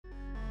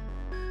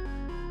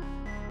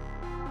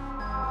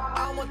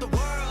want the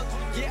world.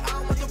 Yeah, I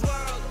want the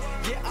world.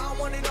 Yeah, I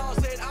want it all.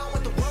 Said I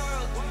want the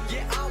world.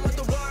 Yeah, I want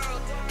the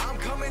world. I'm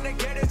coming to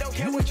get it. Don't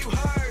care what you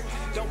heard.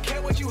 Don't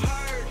care what you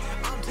heard.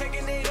 I'm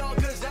taking it all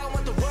cause I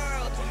want the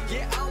world.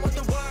 Yeah, I want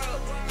the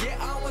world. Yeah,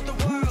 I want the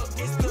world.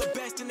 It's the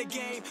best in the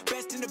game,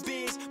 best in the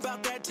biz.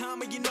 About that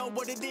time and you know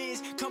what it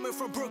is. Coming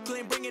from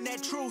Brooklyn, bringing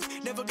that truth.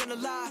 Never gonna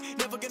lie,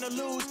 never gonna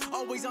lose.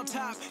 Always on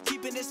top,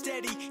 keeping it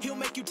steady. He'll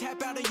make you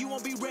tap out or you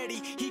won't be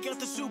ready. He got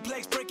the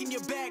suplex breaking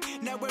your back.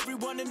 Now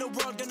everyone in the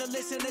world gonna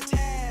listen to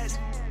Taz.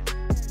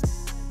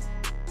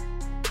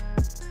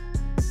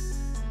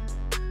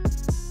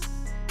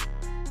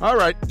 All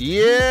right,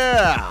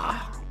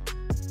 yeah.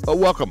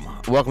 Welcome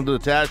to the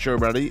Taz Show,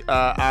 everybody.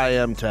 I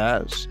am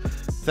Taz.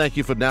 Thank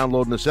you for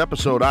downloading this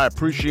episode. I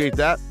appreciate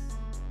that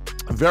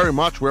very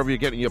much. Wherever you're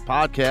getting your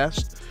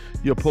podcast,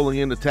 you're pulling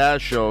in the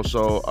Taz Show,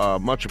 so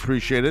much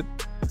appreciated.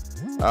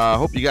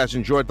 Hope you guys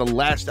enjoyed the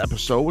last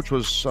episode, which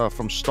was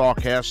from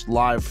Starcast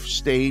live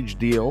stage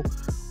deal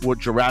with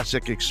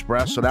Jurassic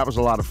Express. So that was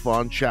a lot of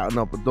fun, chatting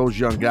up with those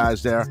young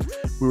guys there.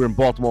 We were in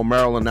Baltimore,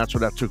 Maryland. That's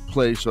where that took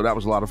place, so that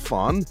was a lot of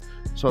fun.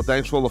 So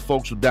thanks for all the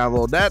folks who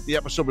downloaded that. The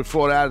episode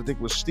before that, I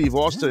think, was Steve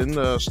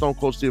Austin. Stone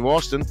Cold Steve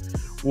Austin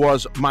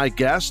was my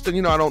guest.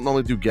 And, I don't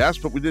normally do guests,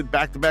 but we did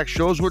back-to-back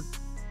shows with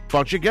a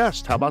bunch of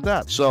guests. How about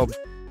that? So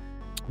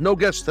no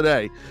guests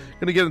today.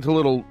 Going to get into a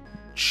little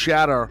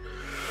chatter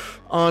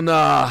on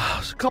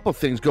a couple of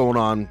things going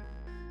on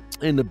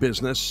in the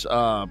business.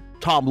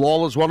 Tom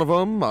Lawler's one of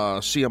them.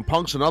 CM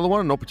Punk's another one,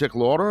 in no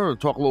particular order.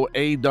 Talk a little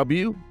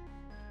AEW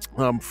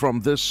from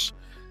this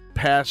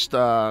past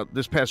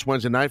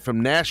Wednesday night from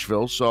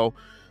Nashville. So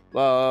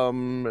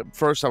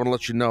first I want to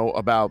let you know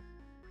about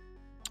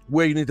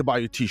where you need to buy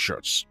your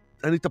t-shirts.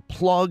 I need to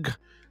plug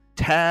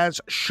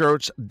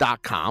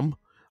TazShirts.com.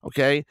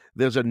 Okay,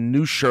 there's a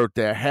new shirt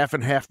there, Half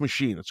and Half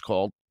Machine it's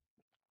called.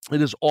 It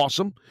is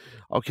awesome.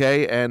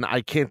 Okay, and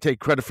I can't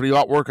take credit for the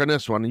artwork on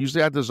this one.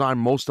 Usually I design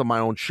most of my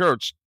own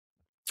shirts,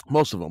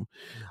 most of them.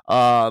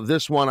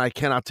 This one I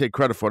cannot take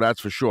credit for, that's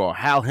for sure.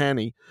 Hal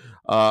Haney,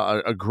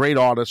 a great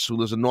artist who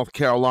lives in North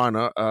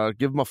Carolina.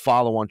 Give him a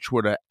follow on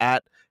Twitter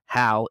at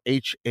Hal,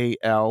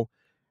 H-A-L,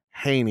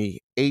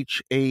 Haney,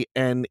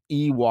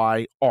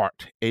 Haney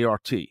Art,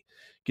 A-R-T.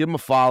 Give him a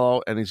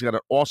follow, and he's got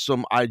an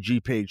awesome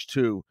IG page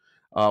too,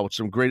 with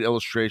some great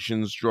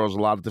illustrations, draws a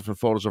lot of different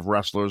photos of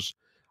wrestlers.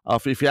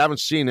 If you haven't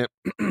seen it,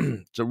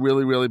 it's a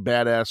really, really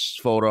badass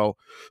photo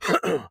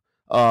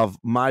of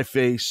my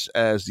face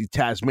as the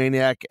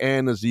Tasmaniac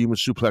and as the Human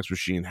Suplex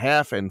Machine,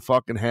 Half and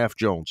fucking Half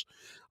Jones.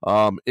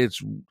 I've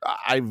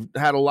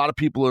had a lot of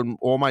people in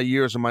all my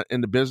years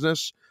in the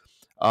business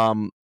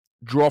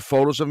draw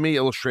photos of me,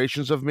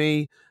 illustrations of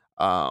me,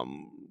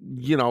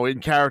 in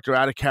character,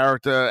 out of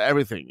character,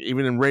 everything,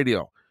 even in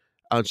radio.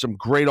 Some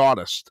great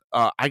artists.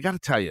 I got to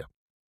tell you,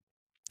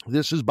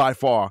 this is by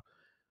far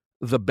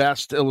the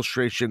best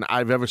illustration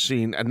I've ever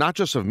seen, and not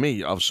just of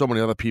me, of so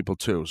many other people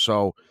too.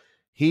 So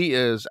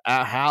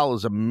Hal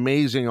is an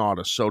amazing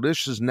artist. So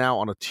this is now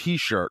on a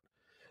t-shirt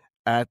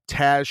at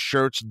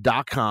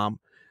TazShirts.com.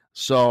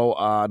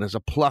 So there's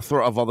a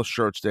plethora of other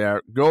shirts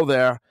there. Go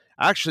there.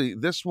 Actually,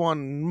 this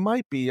one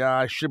might be,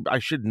 I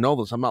should know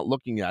this. I'm not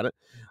looking at it,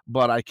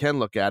 but I can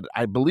look at it.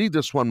 I believe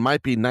this one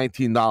might be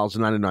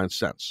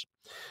 $19.99.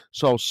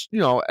 So,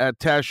 at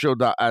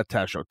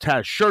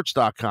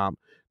TazShirts.com,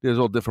 there's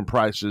all different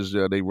prices.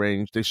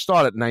 They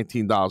start at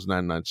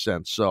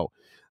 $19.99. So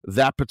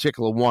that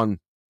particular one,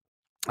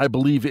 I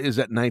believe, is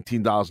at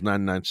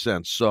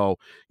 $19.99. So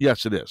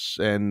yes, it is.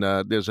 And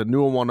there's a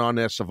newer one on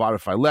there, Survive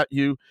If I Let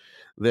You.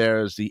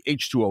 There's the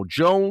H2O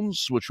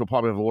Jones, which we'll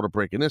probably have an order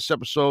break in this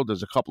episode.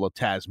 There's a couple of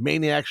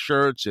Tasmaniac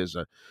shirts. There's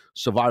a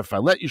Survive If I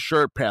Let You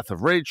shirt, Path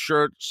of Rage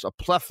shirts, a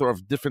plethora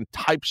of different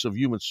types of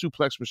Human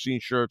Suplex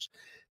Machine shirts.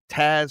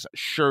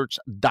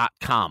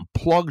 TazShirts.com.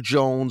 Plug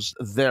Jones,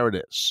 there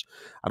it is.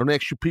 I don't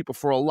ask you people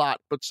for a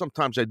lot, but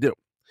sometimes I do.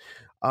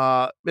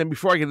 And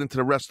before I get into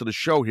the rest of the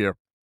show here,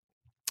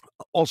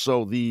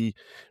 also,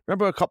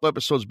 remember a couple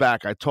episodes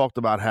back, I talked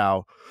about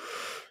how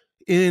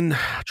in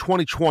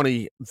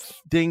 2020,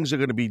 things are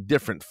going to be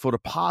different for the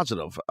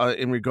positive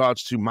in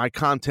regards to my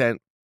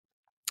content,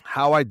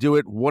 how I do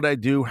it, what I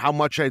do, how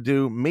much I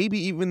do, maybe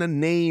even the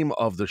name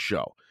of the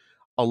show.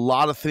 A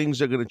lot of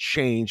things are going to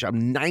change.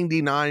 I'm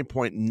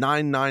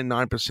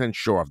 99.999%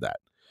 sure of that.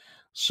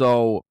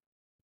 So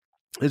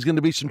there's going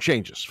to be some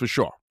changes for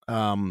sure.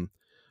 I'm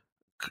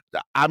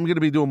going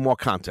to be doing more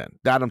content.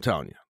 That I'm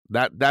telling you.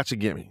 That's a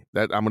gimme.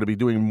 That I'm going to be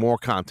doing more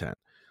content.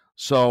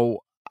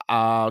 So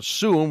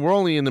soon, we're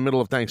only in the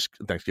middle of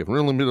Thanksgiving. We're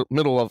in the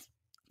middle of,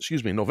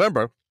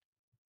 November.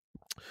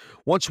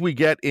 Once we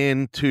get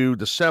into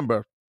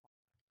December,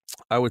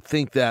 I would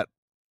think that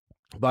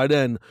by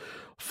then,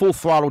 Full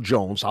Throttle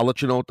Jones. I'll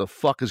let you know what the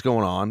fuck is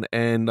going on,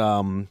 and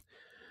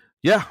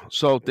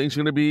so things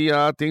are going to be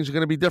different.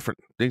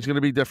 Things are going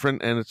to be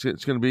different, and it's going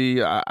to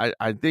be.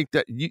 I think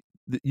that you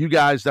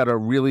guys that are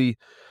really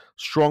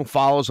strong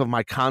followers of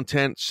my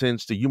content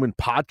since the Human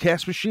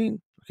Podcast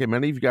Machine. Okay,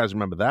 many of you guys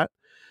remember that,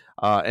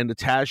 and the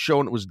Taz Show,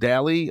 and it was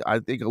daily.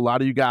 I think a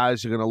lot of you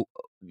guys are going to,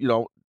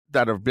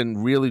 that have been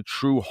really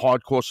true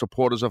hardcore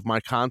supporters of my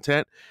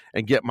content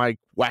and get my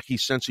wacky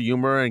sense of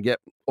humor and get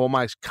all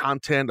my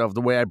content of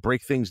the way I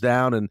break things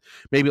down. And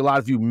maybe a lot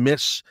of you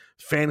miss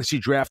fantasy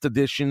draft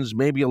editions.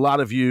 Maybe a lot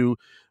of you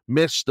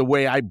miss the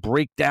way I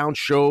break down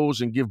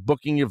shows and give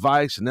booking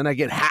advice, and then I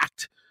get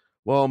hacked.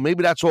 Well,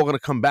 maybe that's all going to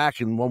come back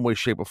in one way,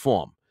 shape, or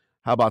form.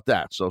 How about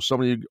that? So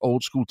some of you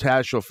old school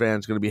Taz Show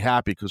fans are going to be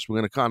happy because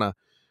we're going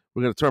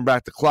to turn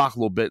back the clock a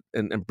little bit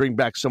and bring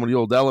back some of the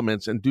old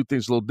elements and do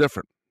things a little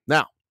different.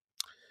 Now,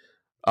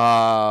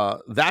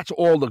 that's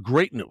all the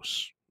great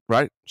news,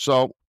 right?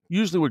 So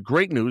usually with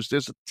great news,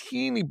 there's a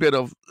teeny bit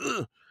of,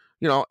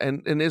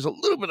 and there's a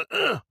little bit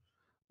of,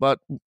 but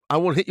I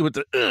won't hit you with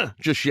the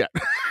just yet.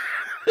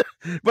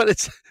 But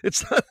it's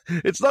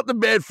not the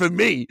bad for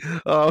me.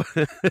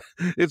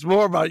 It's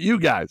more about you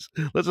guys.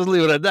 Let's just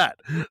leave it at that.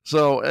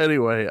 So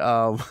anyway,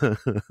 a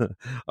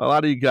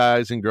lot of you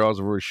guys and girls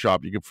are very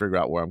sharp. You can figure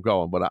out where I'm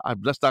going, but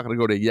I'm just not going to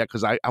go there yet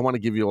because I want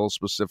to give you all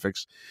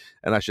specifics,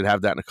 and I should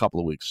have that in a couple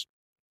of weeks.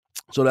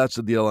 So that's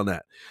the deal on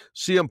that.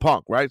 CM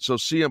Punk, right? So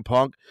CM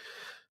Punk.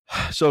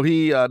 So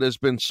there's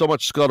been so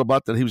much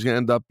scuttlebutt that he was going to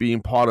end up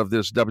being part of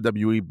this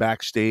WWE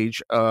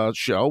Backstage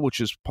show, which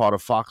is part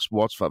of Fox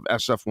Sports,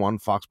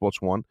 SF1, Fox Sports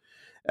 1,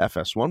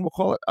 FS1, we'll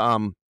call it.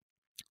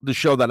 The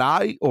show that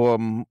I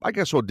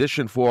guess,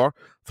 auditioned for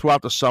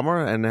throughout the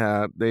summer,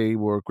 and they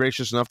were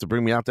gracious enough to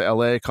bring me out to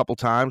LA a couple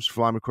times,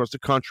 fly me across the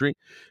country,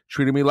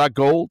 treated me like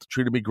gold,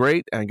 treated me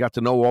great, and got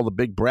to know all the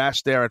big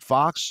brass there at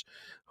Fox,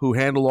 who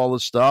handle all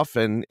this stuff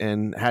and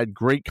had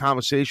great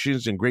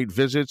conversations and great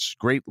visits,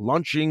 great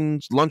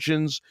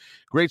luncheons,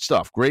 great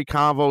stuff, great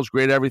convos,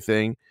 great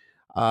everything.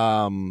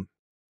 And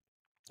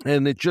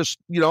it just,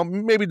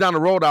 maybe down the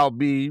road I'll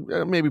be,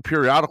 maybe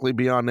periodically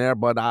be on there,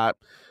 but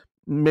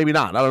maybe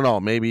not. I don't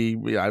know. Maybe,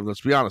 let's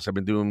be honest, I've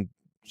been doing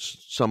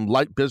some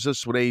light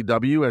business with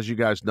AEW, as you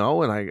guys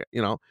know, and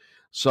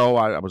so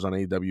I was on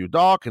AEW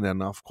Dark, and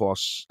then, of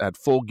course, at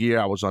Full Gear,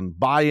 I was on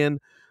Buy-In.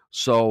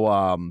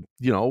 So,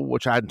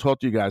 which I hadn't talked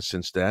to you guys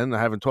since then. I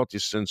haven't talked to you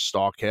since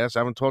StarCast. I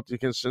haven't talked to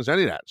you since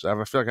any of that. So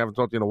I feel like I haven't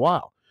talked to you in a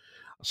while.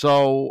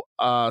 So,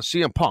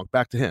 CM Punk,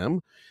 back to him.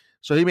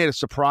 So he made a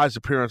surprise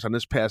appearance on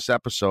this past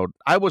episode.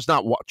 I was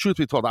not, truth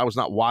be told, I was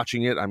not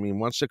watching it. I mean,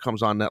 once it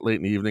comes on that late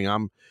in the evening,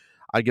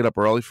 I get up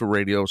early for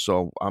radio,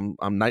 so I'm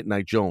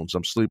Night Jones.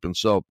 I'm sleeping.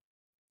 So,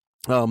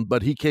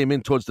 but he came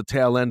in towards the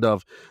tail end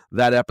of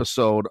that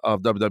episode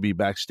of WWE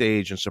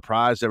Backstage and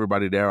surprised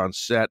everybody there on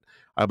set.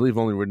 I believe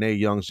only Renee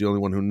Young's the only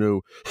one who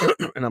knew,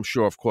 and I'm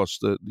sure, of course,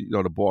 the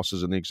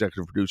bosses and the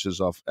executive producers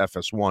of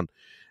FS1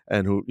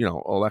 and who,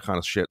 all that kind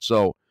of shit.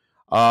 So,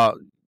 I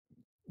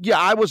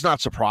was not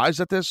surprised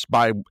at this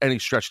by any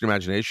stretch of the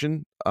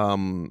imagination.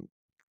 A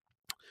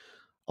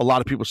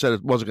lot of people said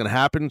it wasn't going to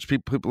happen.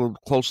 People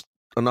close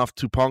enough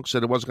to Punk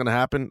said it wasn't going to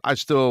happen.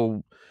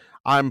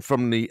 I'm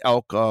from the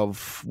elk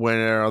of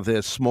where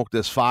there's smoke,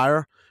 there's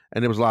fire,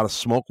 and there was a lot of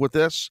smoke with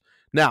this.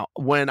 Now,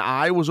 when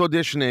I was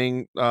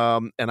auditioning,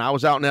 and I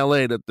was out in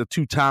LA, the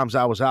two times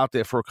I was out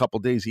there for a couple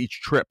of days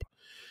each trip,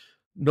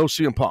 no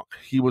CM Punk.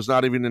 He was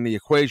not even in the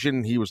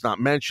equation. He was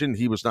not mentioned.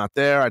 He was not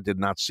there. I did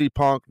not see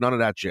Punk. None of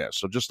that jazz.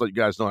 So just let you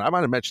guys know, I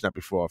might have mentioned that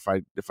before.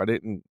 If I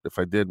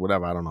did,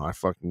 whatever, I don't know. I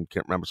fucking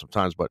can't remember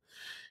sometimes. But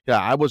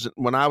yeah,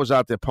 when I was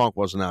out there, Punk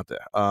wasn't out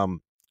there.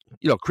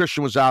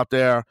 Christian was out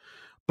there.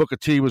 Booker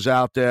T was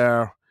out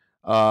there.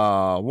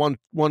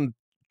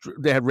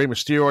 They had Rey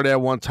Mysterio there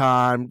one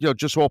time.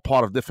 Just all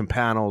part of different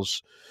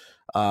panels.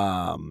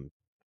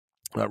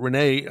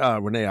 Renee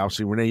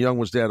Young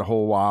was there the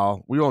whole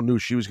while. We all knew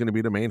she was going to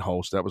be the main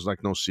host. That was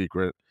like no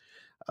secret.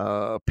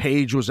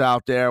 Paige was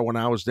out there when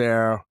I was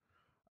there.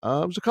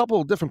 It was a couple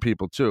of different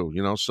people too,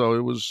 So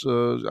it was.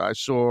 I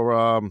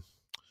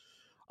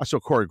saw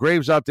Corey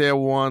Graves out there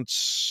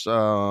once.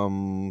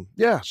 So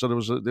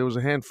there was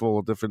a handful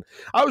of different.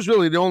 I was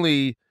really the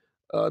only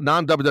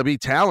non-WWE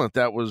talent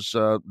that was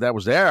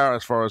there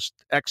as far as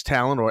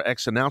ex-talent or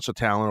ex-announcer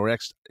talent or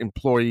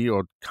ex-employee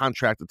or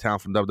contracted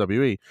talent from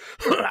WWE.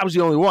 I was the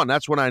only one.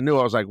 That's when I knew.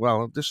 I was like,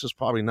 well, this is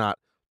probably not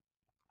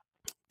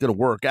going to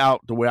work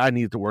out the way I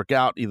need it to work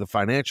out, either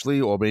financially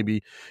or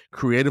maybe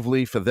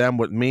creatively for them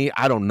with me.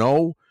 I don't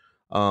know.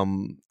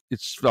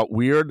 It's felt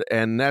weird.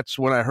 And that's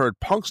when I heard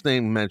Punk's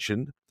name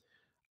mentioned.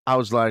 I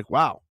was like,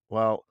 wow,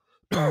 well,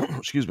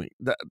 excuse me,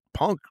 that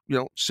Punk,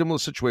 similar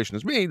situation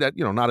as me, that,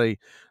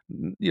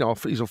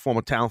 he's a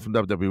former talent from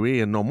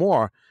WWE and no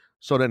more.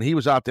 So then he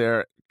was out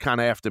there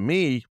kind of after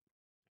me.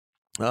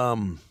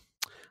 I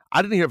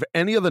didn't hear of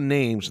any other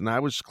names, and I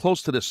was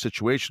close to this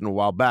situation a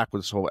while back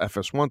with this whole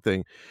FS1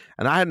 thing,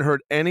 and I hadn't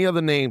heard any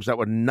other names that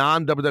were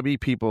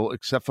non-WWE people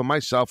except for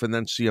myself and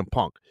then CM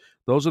Punk.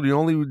 Those are the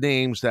only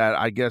names that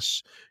I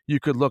guess you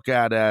could look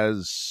at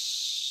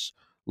as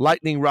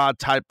lightning rod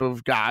type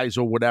of guys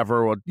or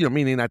whatever, or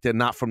meaning that they're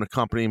not from the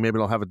company. Maybe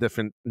they'll have a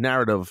different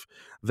narrative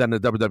than the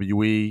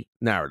WWE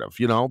narrative,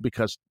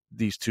 because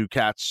these two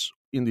cats,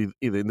 either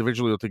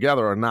individually or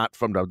together, are not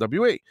from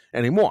WWE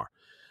anymore.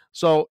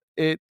 So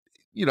so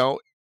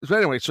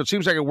anyway, so it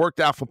seems like it worked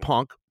out for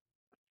Punk.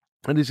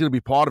 and he's going to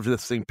be part of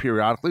this thing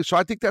periodically. So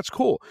I think that's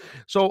cool.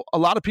 So a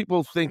lot of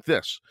people think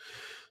this.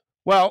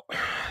 Well,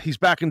 he's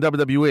back in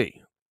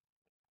WWE.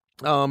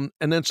 And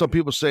then some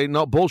people say,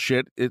 no,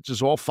 bullshit. It's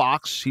just all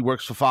Fox. He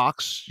works for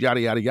Fox, yada,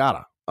 yada,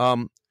 yada.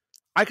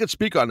 I could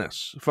speak on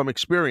this from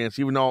experience,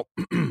 even though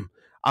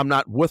I'm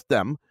not with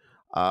them.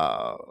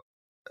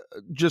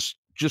 Just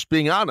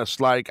being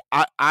honest, like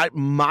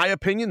my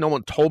opinion, no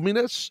one told me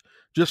this,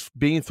 just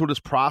being through this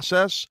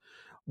process.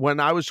 When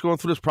I was going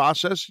through this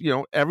process,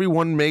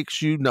 everyone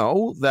makes you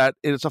know that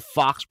it's a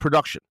Fox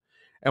production.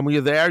 And when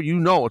you're there,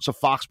 it's a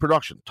Fox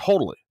production.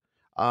 Totally.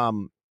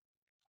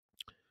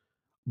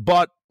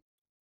 But,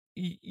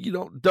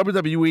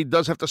 WWE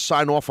does have to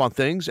sign off on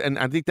things. And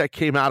I think that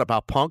came out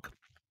about Punk,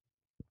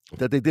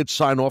 that they did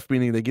sign off,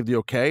 meaning they give the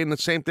okay. And the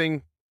same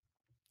thing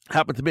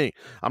happened to me.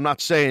 I'm not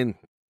saying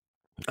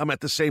I'm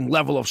at the same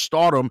level of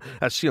stardom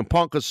as CM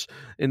Punk, because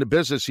in the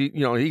business, he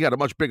got a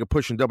much bigger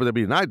push in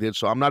WWE than I did.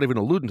 So I'm not even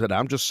alluding to that.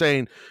 I'm just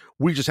saying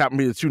we just happen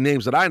to be the two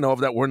names that I know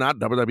of that were not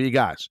WWE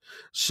guys.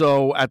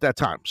 So at that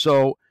time.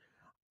 So,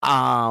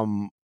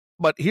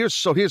 but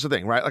here's the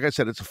thing, right? Like I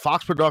said, it's a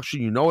Fox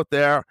production. It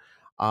there.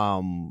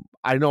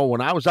 I know when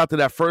I was out there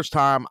that first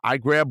time, I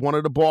grabbed one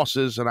of the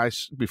bosses and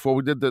before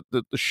we did the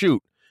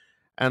shoot,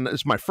 and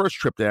it's my first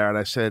trip there, and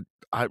I said,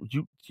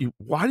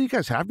 why do you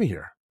guys have me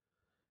here?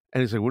 And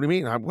he's like, what do you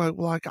mean? I'm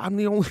like, I'm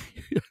the only,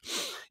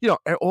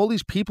 all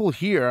these people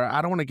here,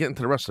 I don't want to get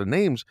into the rest of the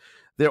names.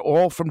 They're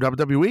all from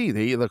WWE.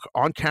 They either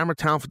on camera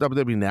talent for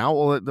WWE now,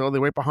 or they're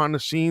right behind the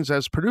scenes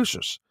as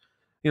producers,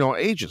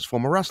 agents,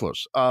 former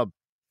wrestlers.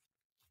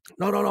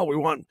 No, we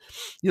want,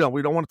 we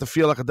don't want it to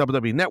feel like a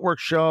WWE network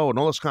show and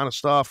all this kind of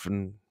stuff.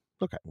 And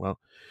okay, well,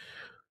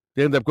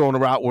 they end up going a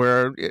route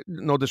where,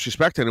 no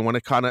disrespect to anyone,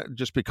 it kind of,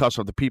 just because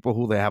of the people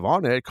who they have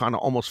on there, it kind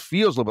of almost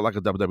feels a little bit like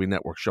a WWE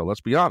network show.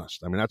 Let's be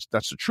honest. I mean,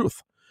 that's the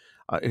truth.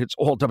 It's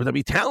all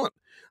WWE talent.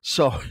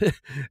 So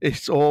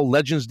it's all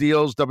Legends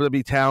deals,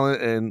 WWE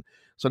talent. And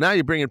so now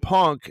you're bringing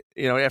Punk,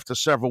 after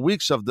several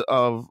weeks of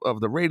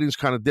the ratings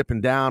kind of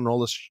dipping down and all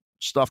this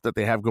stuff that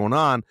they have going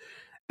on.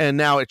 And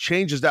now it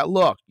changes that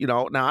look.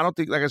 Now I don't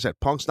think, like I said,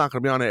 Punk's not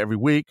going to be on there every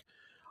week.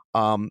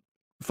 For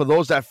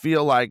those that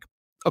feel like,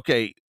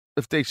 okay,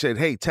 if they said,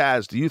 hey,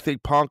 Taz, do you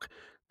think Punk,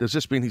 does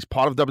this mean he's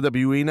part of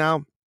WWE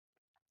now?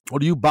 Or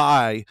do you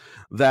buy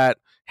that,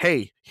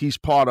 hey, he's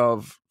part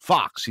of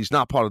Fox, he's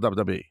not part of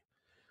WWE?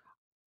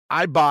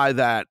 I buy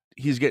that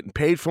he's getting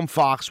paid from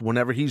Fox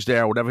whenever he's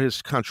there, whatever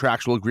his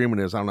contractual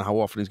agreement is. I don't know how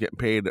often he's getting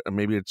paid.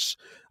 Maybe it's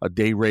a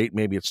day rate,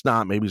 maybe it's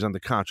not, maybe he's under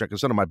contract.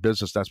 It's none of my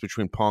business. That's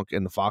between Punk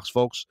and the Fox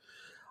folks.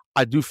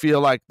 I do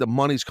feel like the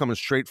money's coming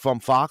straight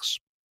from Fox,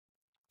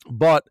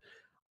 but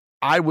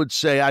I would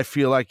say I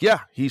feel like,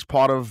 yeah, he's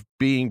part of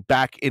being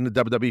back in the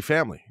WWE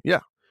family. Yeah.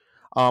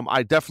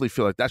 I definitely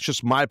feel like that's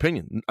just my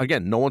opinion.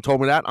 Again, no one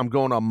told me that. I'm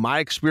going on my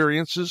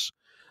experiences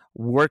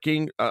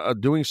working,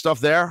 doing stuff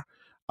there,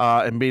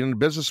 and being in the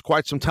business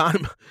quite some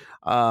time,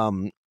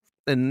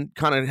 and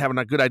kind of having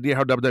a good idea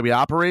how WWE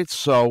operates.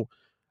 So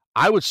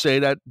I would say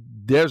that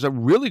there's a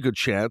really good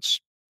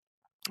chance,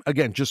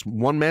 again, just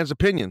one man's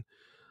opinion,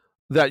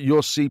 that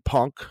you'll see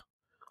Punk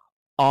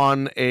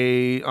on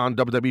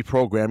WWE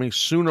programming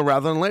sooner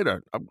rather than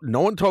later.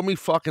 No one told me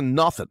fucking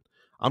nothing.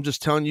 I'm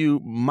just telling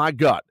you my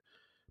gut,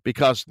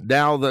 because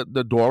now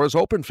the door is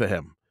open for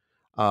him.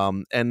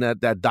 And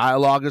that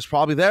dialogue is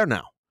probably there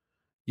now,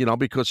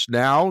 because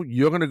now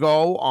you're going to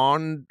go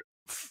on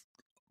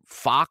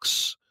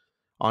Fox,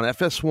 on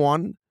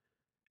FS1.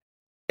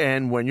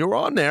 And when you're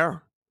on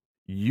there,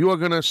 you are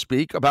going to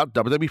speak about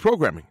WWE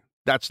programming.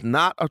 That's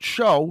not a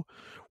show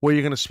where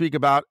you're going to speak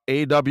about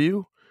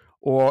AEW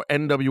or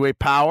NWA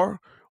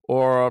Power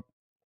or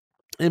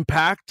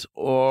Impact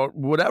or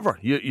whatever.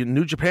 You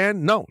New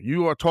Japan? No,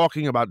 you are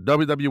talking about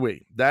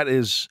WWE. That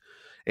is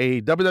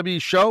a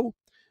WWE show.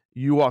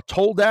 You are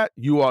told that.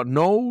 You are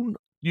known.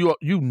 You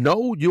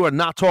are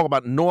not talking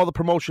about no other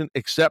promotion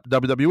except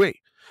WWE.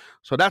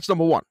 So that's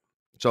number one.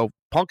 So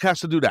Punk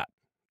has to do that.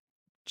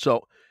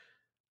 So,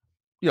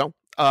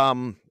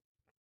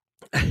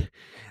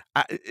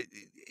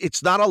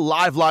 it's not a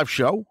live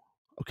show.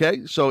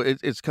 Okay, so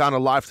it's kind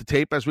of live to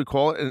tape, as we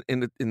call it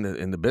in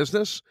the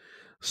business.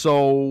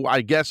 So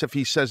I guess if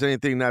he says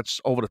anything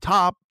that's over the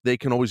top, they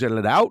can always edit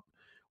it out.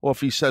 Or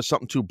if he says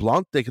something too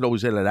blunt, they can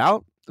always edit it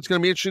out. It's going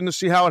to be interesting to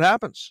see how it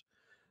happens.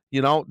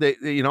 You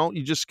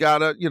just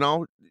gotta,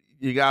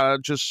 you gotta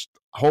just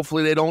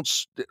hopefully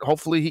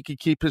hopefully he can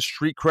keep his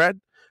street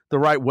cred the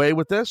right way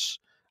with this.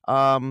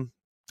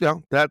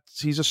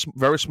 He's a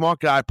very smart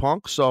guy,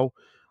 Punk. So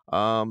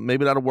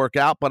maybe that'll work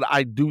out. But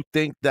I do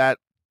think that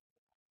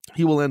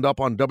he will end up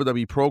on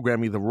WWE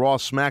program, either Raw,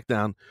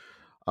 SmackDown,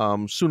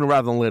 sooner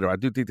rather than later. I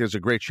do think there's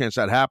a great chance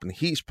that happens.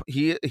 He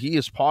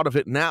is part of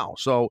it now.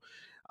 So,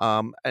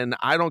 and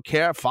I don't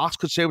care. Fox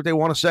could say what they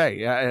want to say.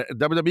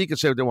 WWE could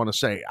say what they want to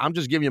say. I'm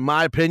just giving you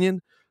my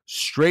opinion.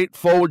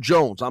 Straightforward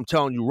Jones. I'm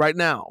telling you right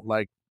now.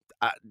 Like,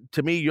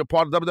 to me, you're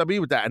part of WWE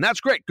with that, and that's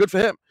great. Good for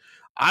him.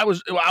 I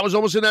was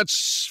almost in that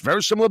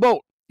very similar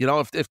boat.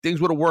 If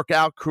things were to work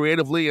out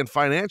creatively and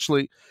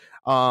financially,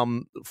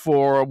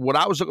 for what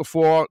I was looking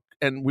for,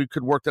 and we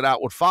could work that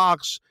out with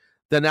Fox,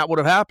 then that would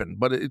have happened.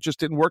 But it just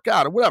didn't work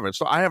out or whatever.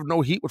 So I have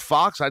no heat with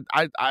Fox.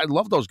 I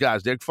love those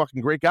guys. They're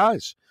fucking great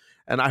guys.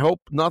 And I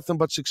hope nothing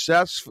but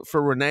success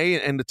for Renee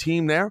and the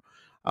team there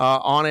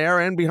on air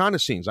and behind the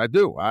scenes. I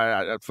do.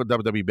 I for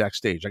WWE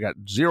Backstage. I got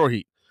zero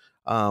heat.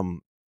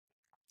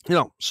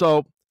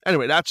 So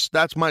anyway,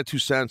 that's my 2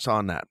 cents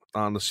on that,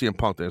 on the CM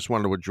Punk thing. I just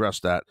wanted to address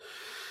that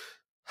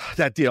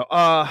deal.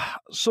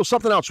 So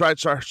something else, right?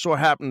 So it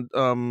happened.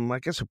 I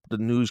guess the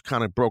news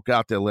kind of broke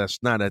out there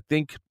last night. I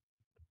think,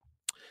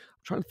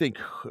 I'm trying to think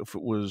if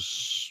it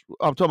was,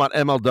 I'm talking about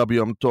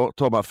MLW. I'm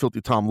talking about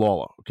Filthy Tom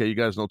Lawler. Okay, you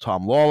guys know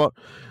Tom Lawler,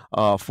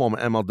 former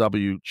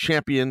MLW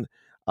champion,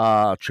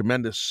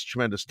 tremendous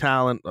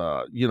talent.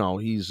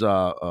 He's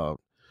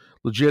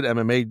legit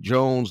MMA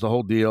Jones, the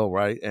whole deal,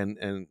 right?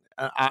 And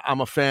I'm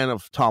a fan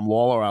of Tom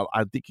Lawler.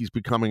 I think he's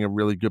becoming a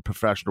really good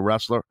professional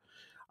wrestler.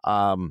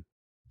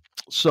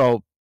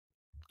 So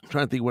I'm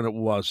trying to think when it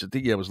was. I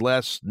think it was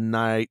last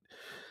night.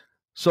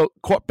 So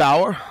Court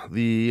Bauer,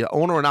 the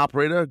owner and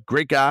operator,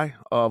 great guy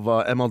of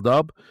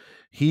MLW,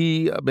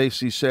 he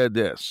basically said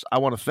this: I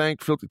want to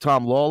thank Filthy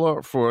Tom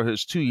Lawler for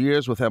his 2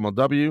 years with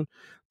MLW.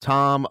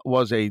 Tom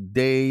was a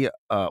day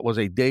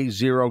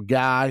zero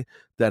guy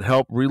that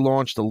helped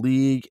relaunch the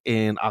league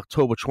in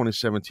October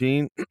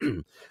 2017.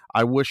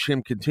 I wish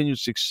him continued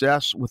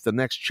success with the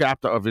next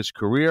chapter of his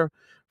career.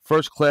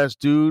 First class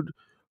dude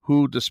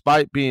who,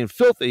 despite being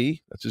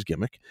filthy, that's his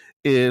gimmick,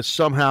 is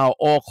somehow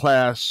all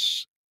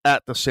class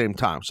at the same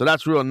time. So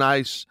that's real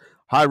nice.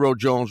 High Road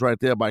Jones right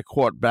there by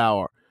Court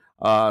Bauer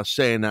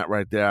saying that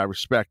right there. I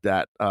respect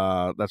that.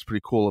 That's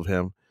pretty cool of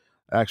him.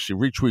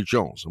 Actually, retweet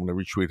Jones. I'm going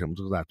to retweet him.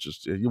 Not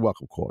just, you're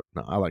welcome, Court.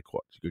 No, I like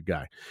Court. He's a good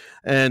guy.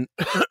 And,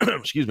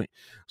 excuse me.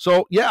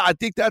 So, yeah, I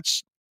think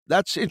that's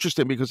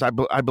interesting because I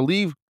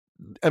believe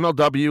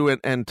MLW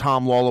and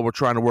Tom Lawler were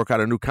trying to work out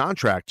a new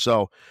contract.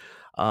 So,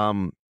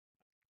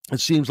 it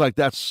seems like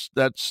that's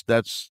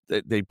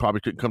they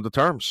probably couldn't come to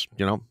terms,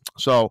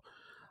 So,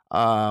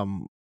 I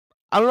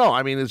don't know.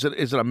 I mean, is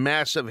it a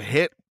massive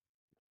hit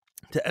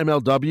to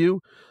MLW?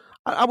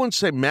 I wouldn't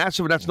say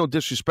massive, and that's no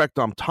disrespect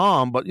on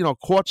Tom, but,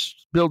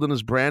 Court's building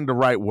his brand the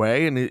right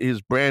way, and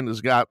his brand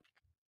has got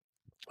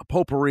a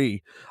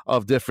potpourri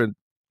of different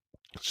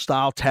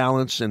style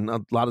talents and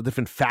a lot of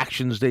different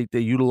factions they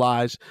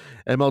utilize.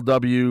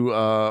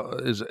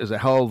 MLW is a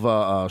hell of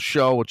a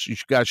show, which you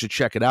guys should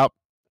check it out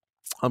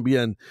on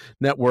BN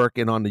Network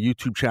and on the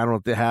YouTube channel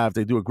that they have.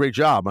 They do a great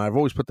job, and I've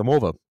always put them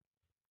over.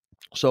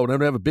 So they're going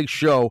to have a big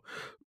show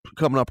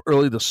coming up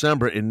early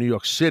December in New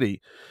York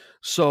City.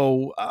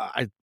 So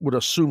I would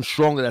assume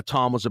strongly that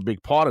Tom was a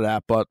big part of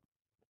that, but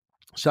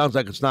sounds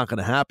like it's not going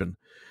to happen.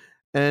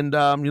 And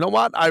you know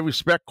what? I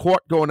respect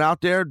Court going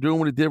out there, doing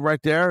what he did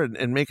right there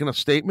and making a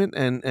statement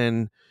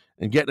and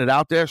getting it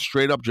out there,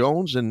 straight up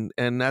Jones. And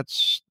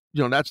that's,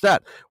 that's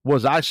that.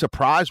 Was I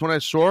surprised when I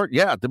saw it?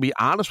 Yeah, to be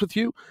honest with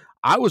you,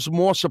 I was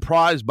more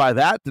surprised by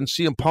that than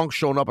CM Punk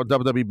showing up at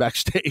WWE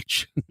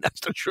Backstage. That's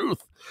the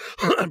truth.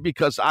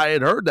 Because I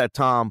had heard that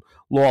Tom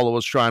Lawler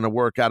was trying to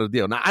work out a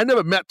deal. Now, I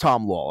never met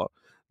Tom Lawler.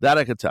 That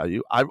I can tell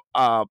you.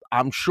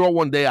 I'm sure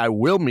one day I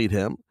will meet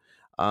him.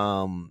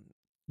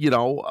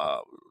 Yeah.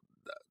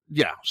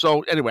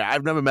 So anyway,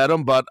 I've never met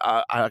him, but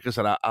like I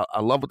said, I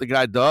love what the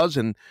guy does,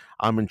 and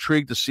I'm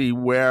intrigued to see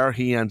where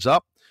he ends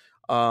up.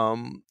 I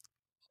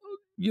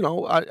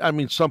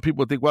mean, some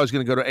people think, well, he's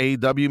going to go to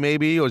AEW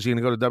maybe, or is he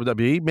going to go to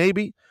WWE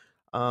maybe?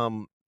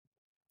 I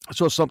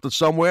saw something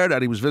somewhere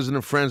that he was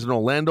visiting friends in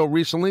Orlando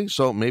recently,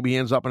 so maybe he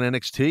ends up in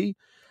NXT.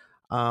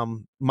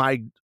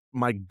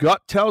 My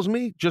gut tells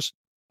me,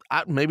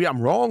 maybe I'm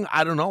wrong.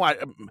 I don't know. I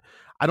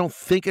don't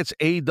think it's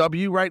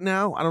AEW right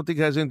now. I don't think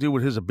it has anything to do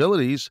with his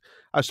abilities.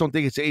 I just don't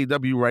think it's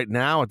AEW right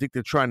now. I think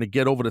they're trying to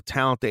get over the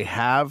talent they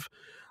have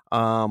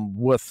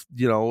with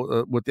their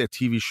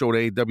TV show,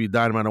 AEW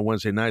Dynamite on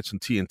Wednesday nights and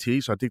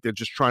TNT. So I think they're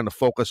just trying to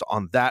focus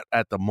on that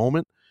at the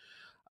moment.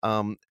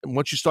 And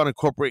once you start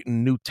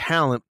incorporating new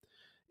talent,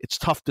 it's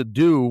tough to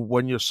do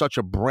when you're such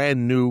a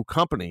brand new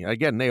company.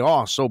 Again, they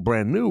are so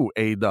brand new,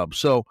 AEW.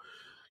 So,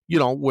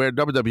 where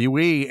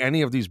WWE,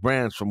 any of these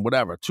brands from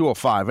whatever,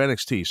 205,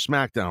 NXT,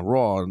 SmackDown,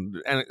 Raw, and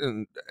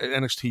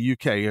NXT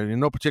UK, in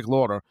no particular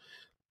order,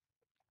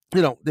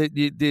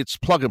 it's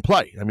plug and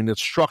play. I mean,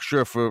 it's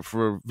structure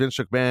for Vince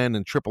McMahon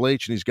and Triple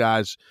H and these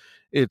guys.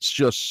 It's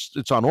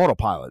on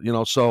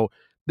autopilot, so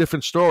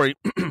different story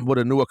with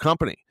a newer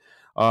company.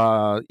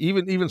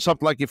 Even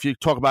something like if you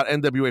talk about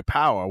NWA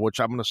Power, which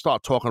I'm going to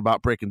start talking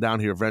about, breaking down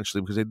here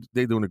eventually, because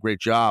they're doing a great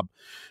job.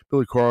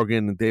 Billy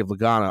Corrigan and Dave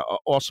Lagana,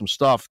 awesome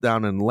stuff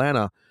down in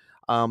Atlanta.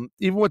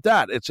 Even with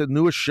that, it's a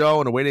newer show,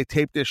 and the way they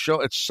tape this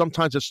show,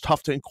 sometimes it's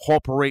tough to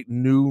incorporate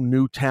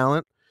new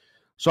talent.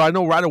 So I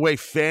know right away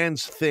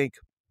fans think,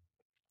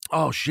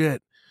 oh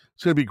shit,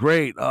 it's going to be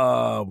great.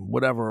 Joe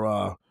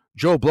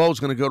Blow's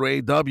going to go to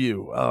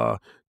AEW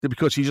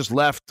because he just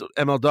left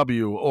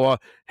MLW, or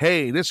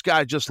hey, this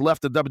guy just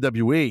left the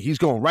WWE. He's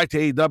going right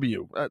to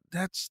AEW.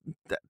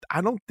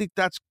 I don't think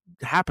that's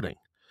happening.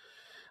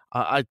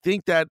 I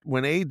think that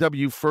when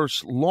AEW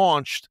first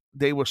launched,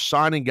 they were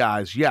signing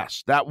guys.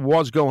 Yes, that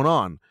was going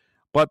on,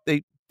 but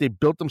they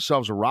built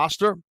themselves a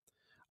roster.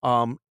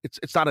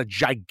 It's not a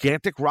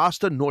gigantic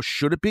roster, nor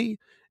should it be.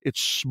 It's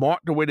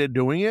smart the way they're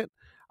doing it.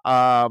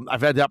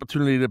 I've had the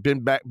opportunity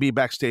to be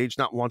backstage,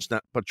 not once,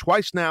 but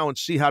twice now, and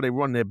see how they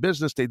run their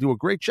business. They do a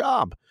great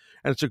job,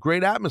 and it's a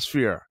great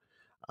atmosphere.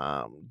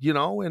 And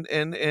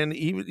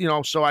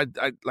even, so I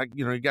like,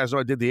 you guys know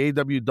I did the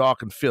AEW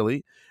Dark in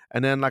Philly,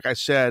 and then, like I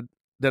said,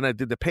 then I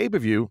did the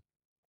pay-per-view,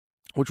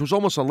 which was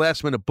almost a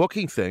last-minute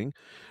booking thing,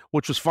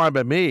 which was fine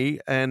by me.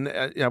 And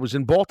I was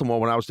in Baltimore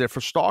when I was there for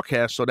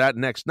StarCast, so that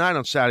next night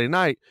on Saturday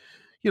night,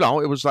 it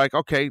was like,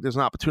 okay, there's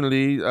an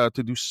opportunity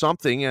to do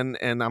something, and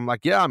I'm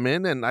like, yeah, I'm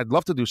in, and I'd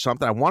love to do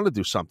something. I wanted to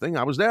do something.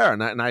 I was there,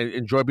 and I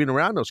enjoyed being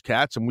around those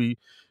cats, and we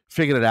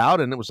figured it out,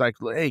 and it was like,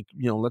 hey,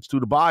 let's do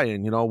the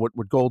buy-in,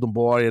 with Golden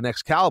Boy and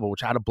Excalibur,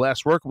 which I had a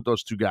blast working with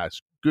those two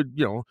guys. Good,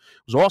 it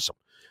was awesome.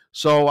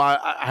 So I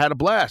had a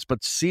blast,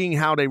 but seeing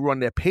how they run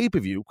their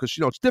pay-per-view, because,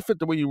 it's different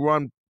the way you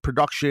run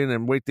production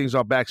and way things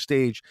are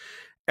backstage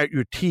at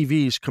your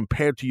TVs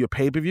compared to your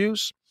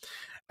pay-per-views.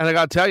 And I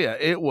got to tell you,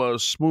 it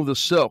was smooth as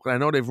silk. And I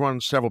know they've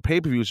run several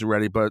pay-per-views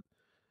already, but,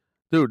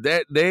 dude,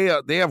 they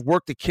have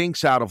worked the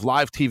kinks out of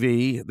live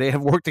TV. They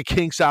have worked the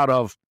kinks out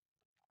of,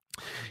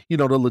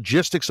 the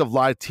logistics of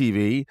live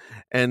TV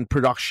and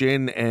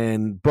production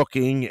and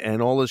booking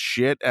and all this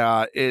shit,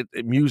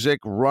 music,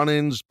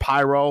 run-ins,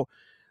 pyro.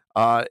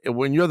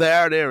 When you're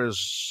there,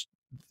 it's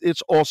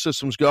all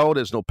systems go.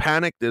 There's no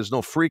panic. There's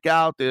no freak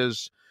out.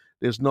 There's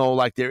no,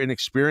 like, they're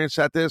inexperienced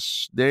at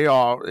this.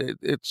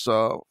 It's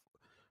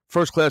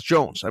first class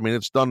Jones. I mean,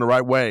 it's done the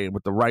right way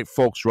with the right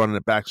folks running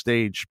it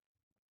backstage,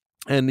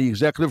 and the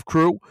executive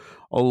crew,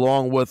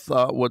 along with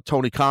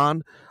Tony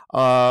Khan.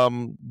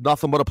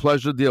 Nothing but a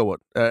pleasure to deal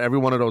with. Every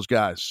one of those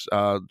guys,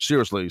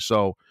 seriously.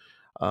 So,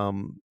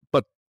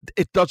 but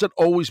it doesn't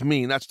always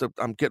mean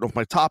I'm getting off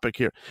my topic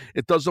here.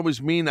 It doesn't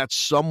always mean that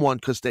someone,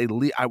 because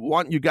I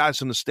want you guys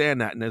to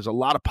understand that. And there's a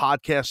lot of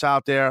podcasts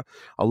out there.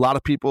 A lot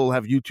of people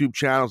have YouTube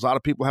channels. A lot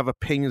of people have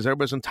opinions.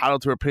 Everybody's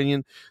entitled to their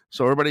opinion.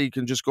 So everybody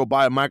can just go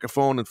buy a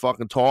microphone and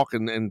fucking talk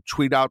and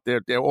tweet out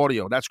their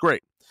audio. That's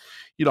great.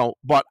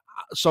 But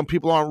some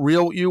people aren't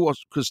real with you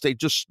because they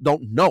just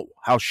don't know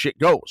how shit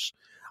goes.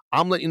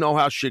 I'm letting you know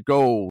how shit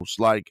goes.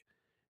 Like,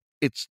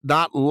 it's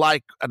not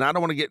like, and I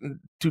don't want to get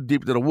too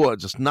deep into the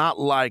woods, it's not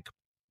like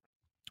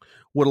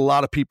what a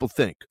lot of people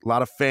think, a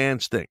lot of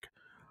fans think,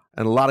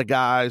 and a lot of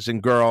guys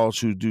and girls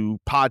who do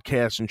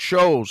podcasts and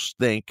shows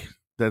think,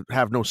 that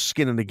have no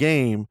skin in the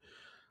game.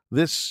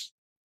 This,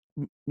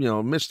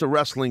 Mr.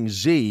 Wrestling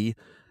Z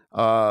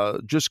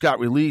just got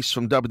released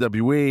from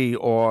WWE,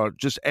 or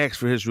just asked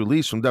for his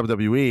release from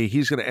WWE.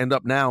 He's going to end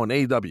up now in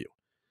AEW.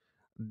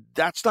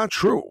 That's not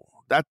true.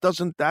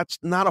 That's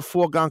not a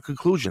foregone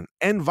conclusion,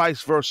 and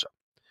vice versa.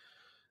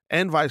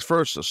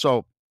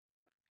 So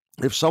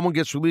if someone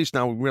gets released,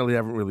 now we really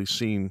haven't really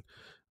seen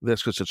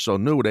this because it's so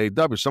new at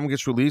AEW. Someone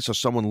gets released, or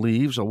someone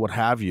leaves, or what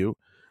have you.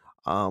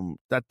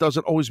 That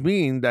doesn't always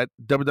mean that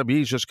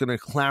WWE is just going to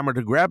clamor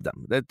to grab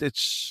them.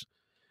 That's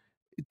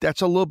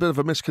a little bit of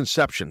a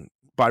misconception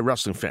by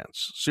wrestling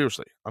fans.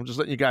 Seriously, I'm just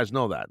letting you guys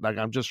know that. Like,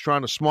 I'm just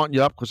trying to smarten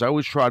you up, because I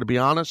always try to be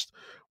honest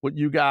with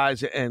you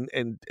guys and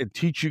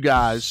teach you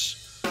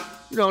guys,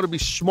 to be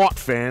smart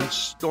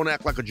fans. Don't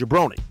act like a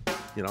jabroni,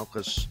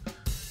 because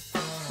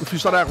if you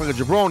start acting like a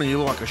jabroni, you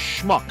look like a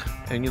schmuck,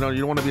 and, you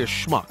don't want to be a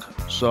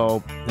schmuck.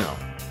 So,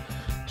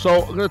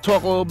 So I'm going to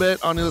talk a little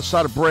bit on the other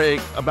side of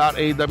break about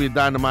AEW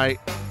Dynamite.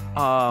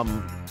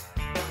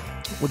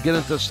 We'll get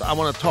into this. I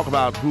want to talk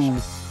about who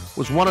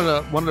was one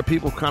of the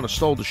people who kind of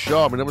stole the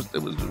show. I mean, it was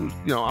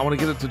I want to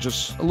get into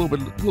just a little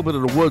bit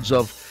of the woods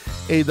of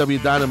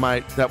AEW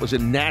Dynamite that was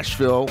in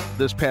Nashville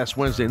this past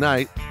Wednesday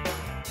night.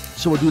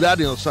 So we'll do that on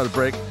the other side of the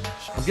break.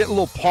 I'm getting a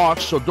little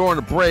parched, so during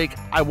the break,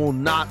 I will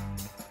not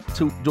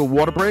do a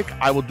water break.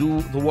 I will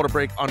do the water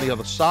break on the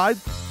other side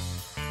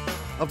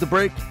of the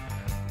break,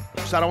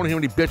 because I don't want to hear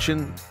any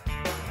bitching.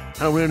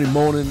 I don't want any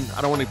moaning.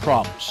 I don't want any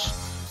problems.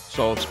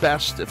 So it's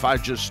best if I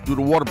just do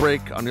the water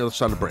break on the other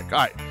side of the break. All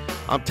right.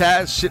 I'm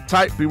Taz. Sit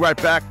tight. Be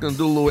right back. Gonna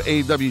do a little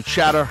AEW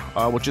chatter,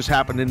 what just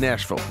happened in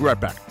Nashville. Be right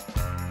back.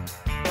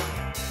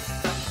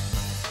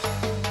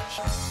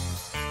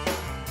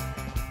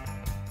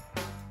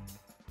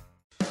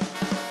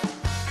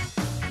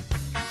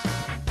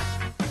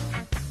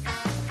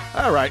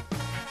 All right.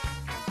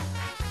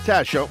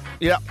 Taz Show.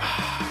 Yeah.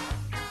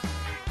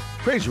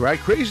 Crazy, right?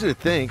 Crazy to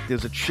think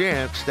there's a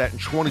chance that in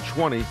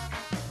 2020,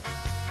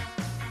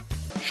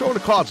 showing the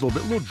cards a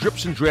little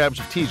drips and drabs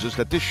of teasers,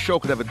 that this show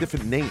could have a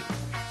different name.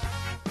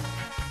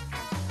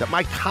 That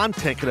my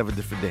content could have a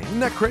different name. Isn't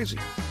that crazy?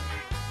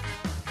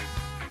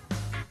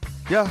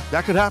 Yeah,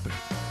 that could happen.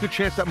 Good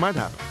chance that might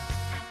happen.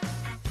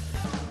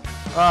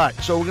 All right,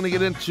 so we're going to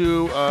get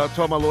into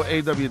talking about a little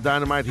AEW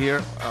Dynamite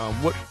here.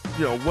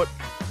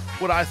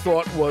 What I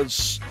thought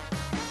was,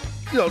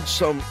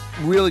 some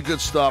really good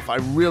stuff. I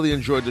really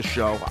enjoyed the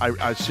show.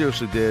 I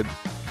seriously did.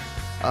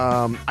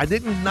 I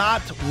did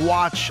not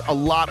watch a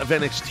lot of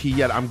NXT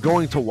yet. I'm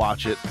going to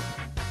watch it.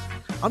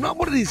 I'm not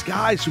one of these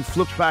guys who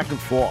flips back and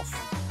forth.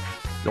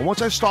 You know,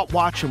 once I start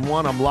watching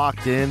one, I'm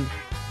locked in.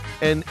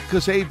 And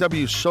because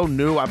AEW is so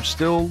new, I'm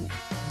still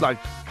like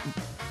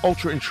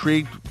ultra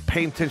intrigued,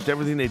 paying attention to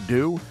everything they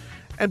do.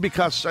 And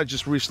because I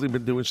just recently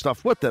been doing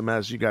stuff with them,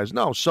 as you guys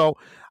know. So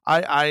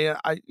I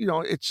you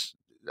know, it's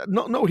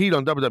no heat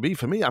on WWE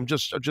for me. I've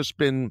just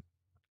been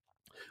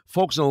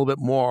focusing a little bit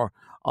more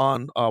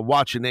on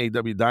watching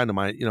AEW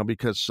Dynamite, you know,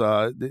 because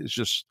it's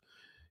just,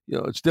 you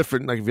know, it's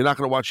different. Like if you're not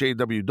going to watch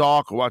AEW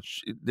Dark or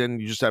watch, then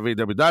you just have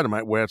AEW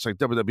Dynamite, where it's like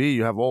WWE,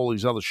 you have all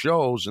these other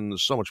shows and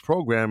there's so much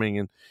programming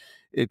and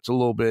it's a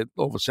little bit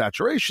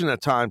oversaturation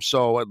at times.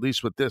 So at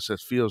least with this, it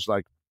feels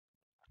like,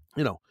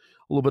 you know,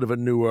 a little bit of a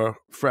newer,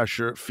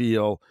 fresher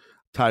feel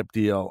type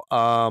deal.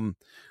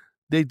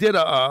 They did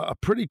a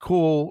pretty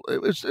cool,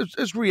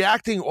 it's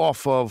reacting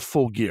off of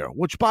Full Gear,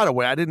 which, by the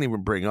way, I didn't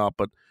even bring up,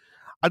 but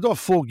I thought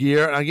Full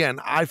Gear, and again,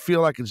 I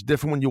feel like it's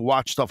different when you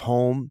watch stuff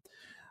home.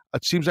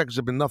 It seems like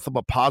there's been nothing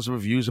but positive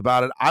reviews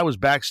about it. I was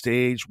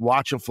backstage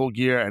watching Full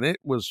Gear, and it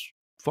was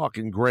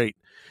fucking great.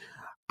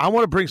 I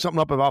want to bring something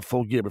up about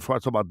Full Gear before I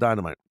talk about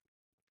Dynamite.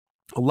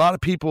 A lot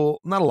of people,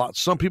 not a lot,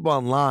 some people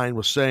online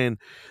were saying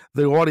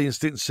the audience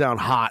didn't sound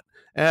hot.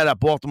 That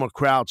Baltimore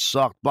crowd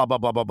sucked, blah, blah,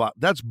 blah, blah, blah.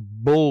 That's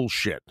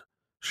bullshit.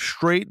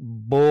 Straight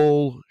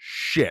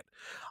bullshit.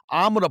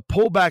 I'm going to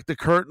pull back the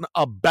curtain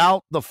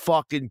about the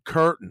fucking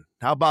curtain.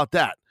 How about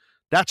that?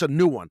 That's a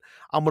new one.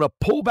 I'm going to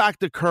pull back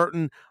the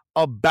curtain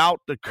about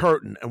the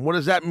curtain. And what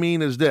does that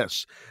mean is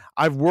this.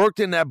 I've worked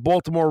in that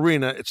Baltimore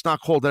arena. It's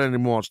not called that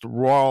anymore. It's the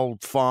Royal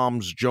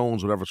Farms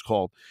Jones, whatever it's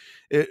called.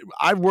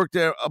 I've worked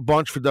there a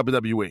bunch for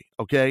WWE,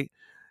 okay?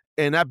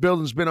 And that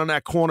building's been on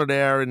that corner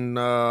there in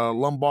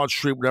Lombard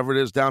Street, whatever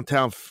it is,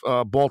 downtown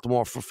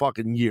Baltimore for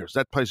fucking years.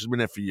 That place has been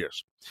there for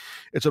years.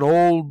 It's an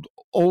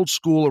old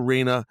school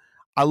arena.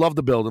 I love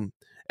the building.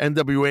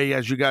 NWA,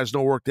 as you guys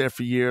know, worked there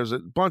for years. A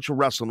bunch of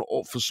wrestling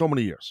for so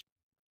many years.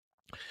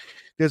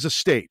 There's a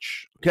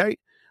stage, okay?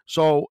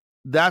 So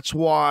that's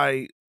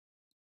why,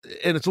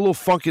 and it's a little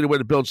funky the way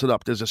the building's set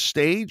up. There's a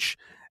stage,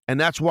 and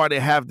that's why they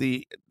have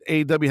the,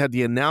 AEW had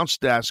the announce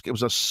desk. It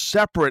was a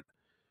separate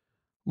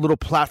little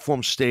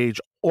platform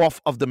stage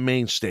off of the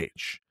main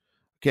stage.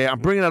 Okay, I'm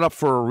bringing that up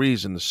for a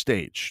reason, the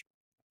stage.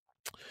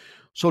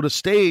 So the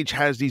stage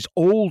has these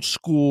old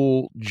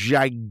school,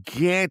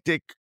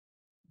 gigantic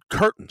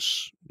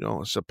curtains. You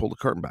know, I said pull the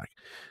curtain back.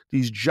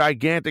 These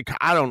gigantic,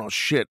 I don't know,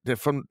 shit. They're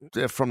from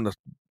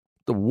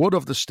the wood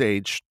of the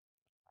stage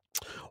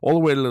all the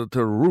way to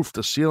the roof,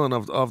 the ceiling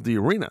of the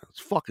arena.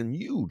 It's fucking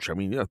huge. I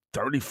mean,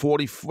 30,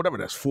 40, whatever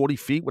that's 40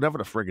 feet, whatever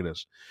the frig it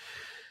is.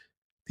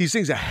 These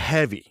things are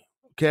heavy,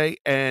 okay?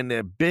 And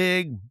they're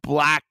big,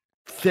 black,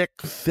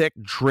 thick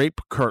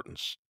drape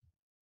curtains.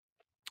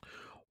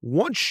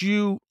 Once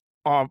you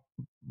are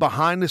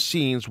behind the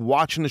scenes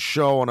watching the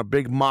show on a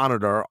big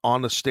monitor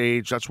on the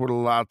stage, that's what a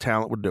lot of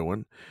talent were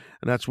doing.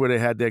 And that's where they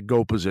had their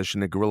go position,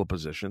 their gorilla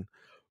position.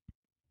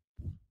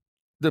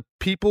 The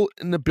people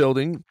in the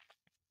building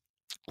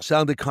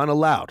sounded kind of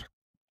loud.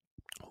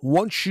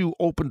 Once you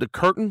opened the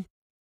curtain,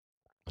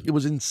 it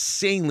was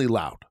insanely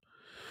loud.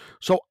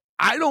 So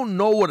I don't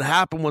know what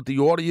happened with the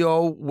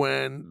audio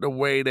when the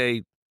way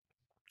they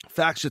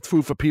faxed it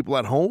through for people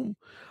at home.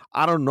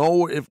 I don't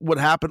know what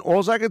happened.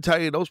 All I can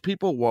tell you, those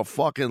people were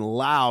fucking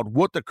loud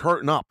with the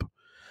curtain up.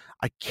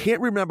 I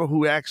can't remember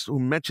who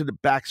mentioned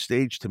it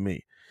backstage to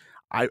me.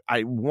 I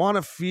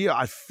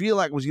feel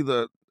like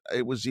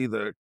it was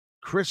either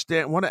Chris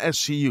one of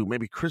SCU,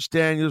 maybe Chris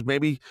Daniels,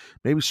 maybe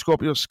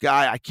Scorpio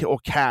Sky, or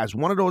Kaz,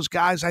 one of those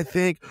guys, I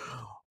think,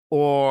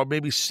 or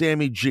maybe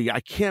Sammy G. I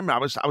can't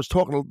remember. I was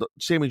talking to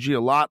Sammy G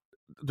a lot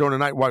during the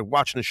night while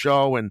watching the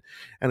show, and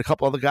a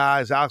couple other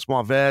guys, Alex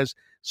Marvez.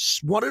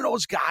 One of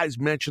those guys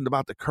mentioned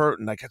about the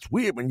curtain. Like, it's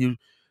weird when you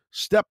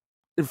step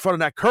in front of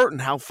that curtain,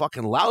 how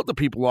fucking loud the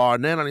people are.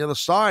 And then on the other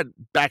side,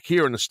 back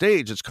here in the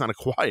stage, it's kind of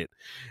quiet.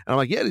 And I'm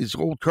like, yeah, these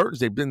old curtains,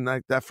 they've been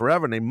like that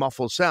forever, and they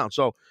muffle sound.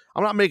 So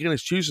I'm not making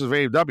excuses of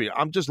AEW.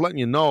 I'm just letting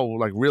you know,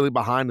 like, really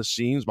behind the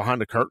scenes, behind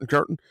the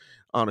curtain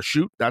on a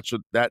shoot. That's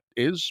what that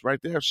is right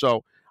there.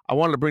 So I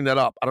wanted to bring that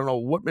up. I don't know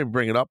what made me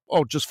bring it up.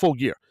 Oh, just Full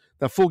Gear.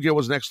 That Full Gear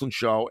was an excellent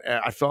show.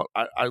 I felt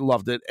I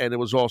loved it, and it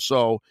was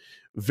also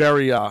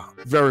very,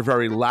 very,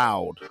 very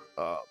loud,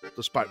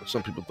 despite what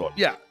some people thought.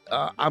 Yeah,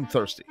 I'm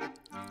thirsty.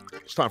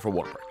 It's time for a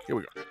water break. Here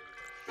we go.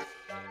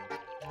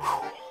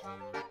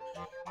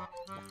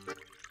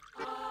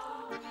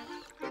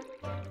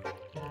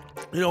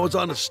 You know, I was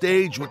on the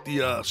stage with the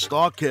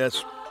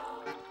StarCast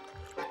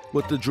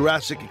with the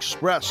Jurassic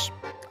Express.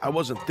 I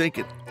wasn't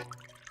thinking.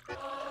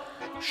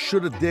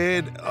 Should have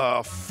did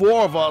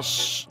 4 of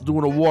us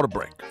doing a water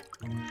break.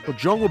 But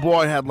Jungle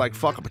Boy had like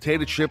fucking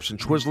potato chips and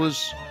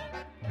Twizzlers,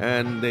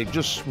 and they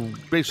just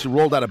basically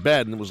rolled out of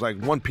bed, and it was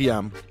like 1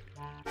 p.m.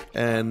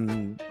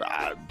 And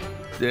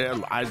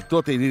I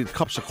thought they needed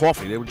cups of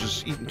coffee. They were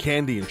just eating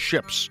candy and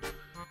chips.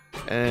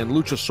 And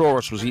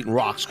Luchasaurus was eating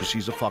rocks because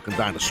he's a fucking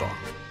dinosaur.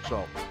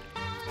 So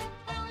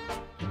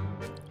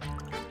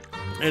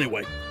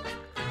Anyway,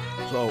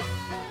 so, all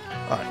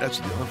right, that's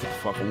the deal. Let's get the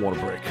fucking water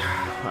break.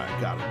 All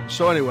right, got it.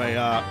 So anyway,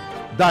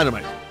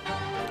 Dynamite.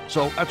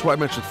 So that's why I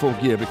mentioned Full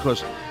Gear,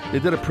 because they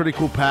did a pretty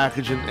cool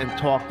package and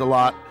talked a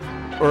lot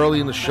early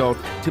in the show,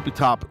 tippy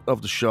top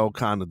of the show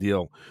kind of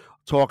deal,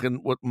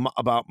 talking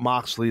about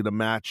Moxley, the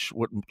match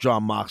with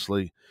John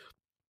Moxley,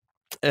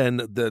 and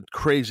the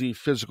crazy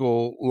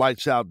physical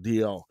lights out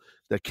deal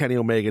that Kenny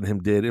Omega and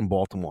him did in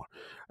Baltimore.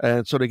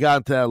 And so they got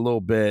into that a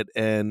little bit,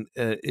 and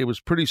it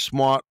was pretty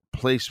smart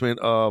placement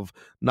of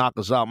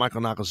Michael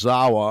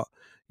Nakazawa,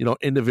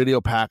 in the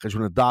video package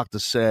when the doctor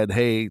said,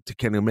 hey, to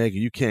Kenny Omega,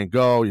 you can't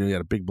go. You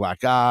had a big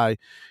black eye.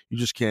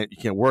 You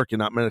can't work. You're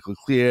not medically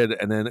cleared.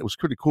 And then it was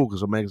pretty cool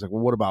because Omega's like,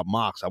 well, what about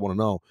Mox? I want to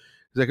know.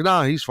 He's like,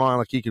 no, he's fine.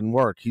 Like, he can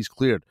work. He's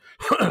cleared.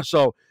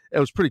 So it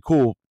was pretty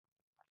cool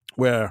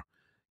where,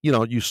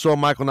 you saw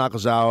Michael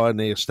Nakazawa and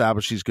they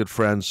established he's good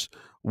friends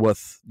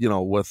with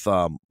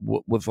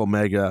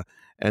Omega.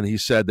 And he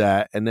said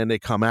that, and then they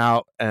come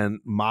out,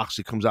 and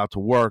Moxley comes out to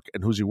work,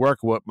 and who's he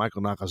working with?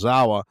 Michael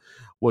Nakazawa,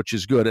 which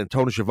is good. And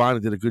Tony Schiavone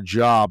did a good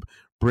job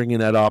bringing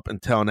that up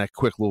and telling that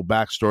quick little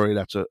backstory.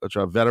 That's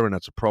a veteran,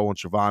 that's a pro in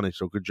Schiavone,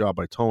 so good job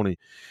by Tony.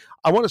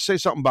 I want to say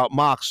something about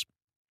Mox.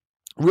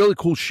 Really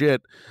cool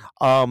shit.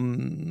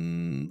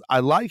 I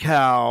like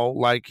how,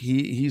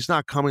 he's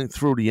not coming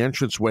through the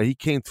entranceway. He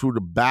came through the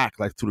back,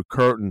 through the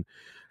curtain,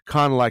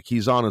 kind of like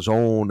he's on his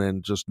own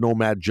and just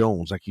Nomad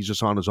Jones, like he's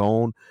just on his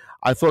own.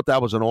 I thought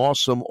that was an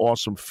awesome,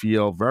 awesome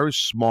feel. Very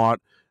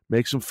smart.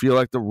 Makes him feel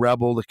like the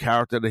rebel, the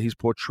character that he's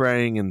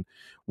portraying and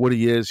what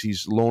he is.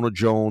 He's Lona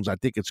Jones. I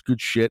think it's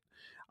good shit.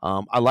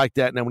 I like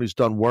that. And then when he's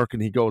done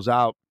working, he goes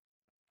out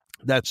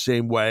that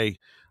same way.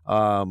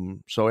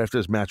 So after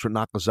his match with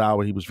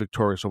Nakazawa, he was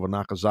victorious over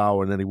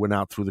Nakazawa, and then he went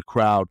out through the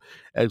crowd,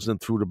 exiting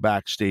through the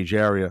backstage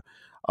area.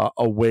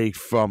 Away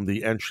from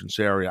the entrance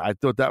area. I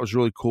thought that was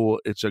really cool.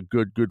 It's a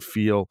good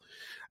feel.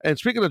 And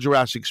speaking of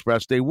Jurassic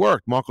Express, they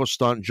worked. Marco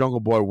Stunt, Jungle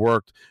Boy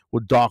worked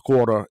with Dark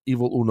Order,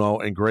 Evil Uno,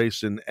 and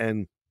Grayson.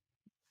 And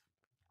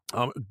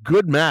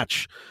good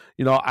match.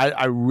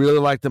 I really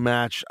like the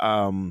match.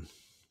 I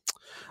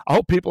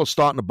hope people are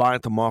starting to buy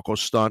into Marco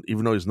Stunt,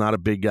 even though he's not a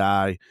big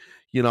guy.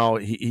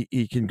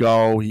 He can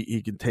go.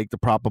 He can take the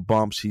proper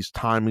bumps. His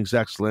timing's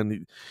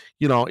excellent.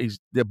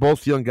 They're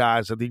both young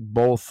guys. I think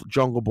both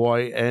Jungle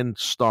Boy and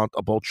Stunt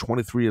are both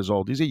 23 years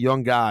old. These are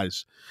young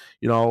guys,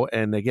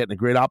 and they're getting a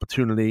great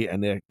opportunity.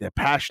 And they're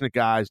passionate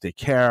guys. They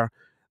care.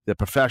 They're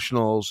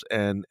professionals,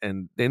 and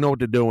they know what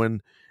they're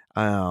doing.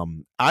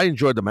 I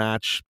enjoyed the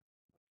match.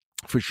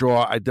 For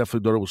sure, I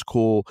definitely thought it was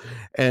cool.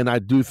 And I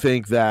do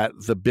think that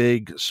the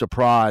big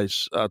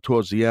surprise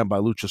towards the end by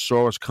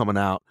Luchasaurus coming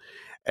out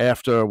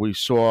after we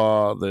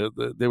saw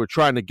they were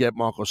trying to get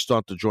Marco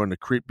Stunt to join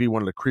be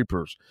one of the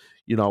creepers,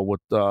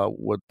 with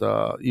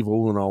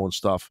Evil Uno and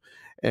stuff.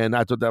 And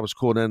I thought that was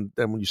cool. And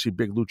then when you see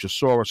big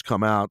Luchasaurus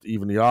come out,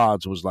 even the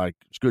odds, it was like,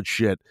 it's good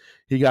shit.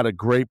 He got a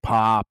great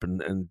pop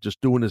and just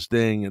doing his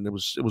thing. And it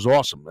was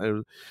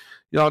awesome.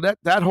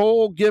 That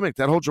whole gimmick,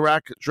 that whole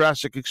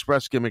Jurassic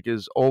Express gimmick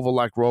is over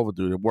like Rover,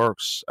 dude. It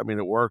works. I mean,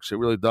 it works. It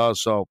really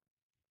does. So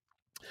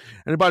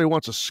anybody who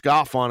wants to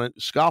scoff on it,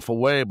 scoff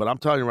away. But I'm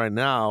telling you right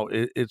now,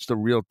 it's the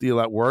real deal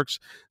that works.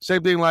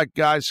 Same thing like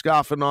guys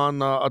scoffing on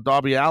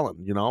Darby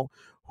Allin,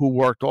 who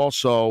worked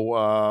also.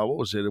 What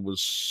was it? It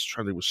was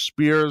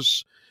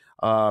Spears,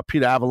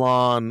 Pete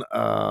Avalon,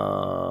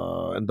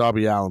 and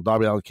Darby Allin.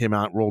 Darby Allin came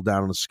out and rolled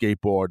down on a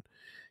skateboard.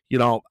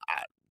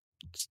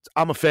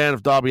 I'm a fan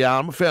of Darby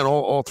Allin. I'm a fan of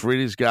all three of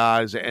these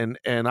guys, and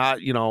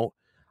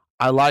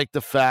I like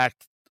the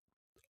fact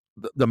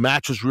the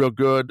match was real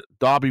good.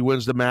 Darby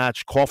wins the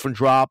match. Coffin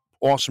drop.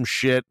 Awesome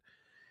shit.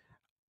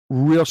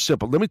 Real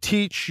simple. Let me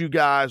teach you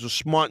guys or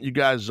smarten you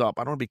guys up.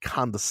 I don't want to be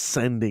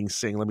condescending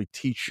saying, let me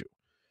teach you.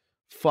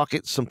 Fuck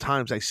it.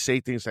 Sometimes I say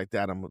things like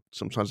that.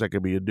 Sometimes I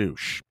could be a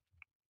douche.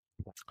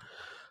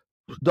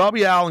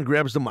 Darby Allin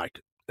grabs the mic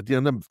at the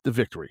end of the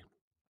victory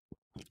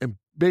and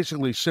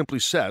basically simply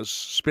says,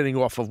 spinning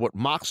off of what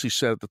Moxley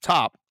said at the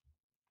top,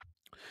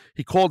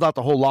 he called out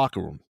the whole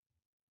locker room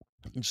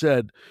and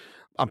said,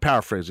 I'm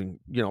paraphrasing,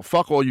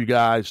 fuck all you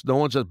guys. No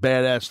one's as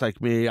badass like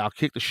me. I'll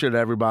kick the shit out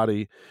of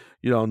everybody.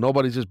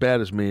 Nobody's as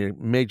bad as me.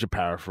 Major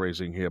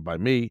paraphrasing here by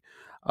me.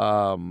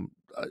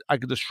 I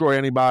could destroy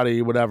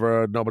anybody,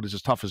 whatever. Nobody's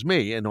as tough as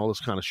me, and all this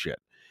kind of shit.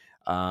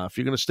 If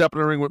you're going to step in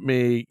the ring with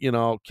me,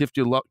 kiss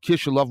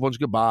your loved ones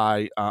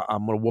goodbye.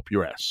 I'm going to whoop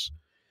your ass.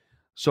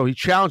 So he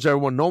challenged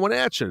everyone. No one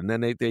answered. And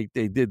then they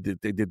did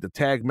the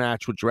tag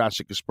match with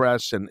Jurassic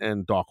Express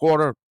and Dark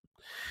Order.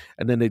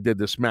 And then they did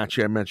this match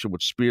I mentioned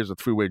with Spears, the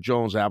three-way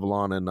Jones,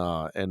 Avalon,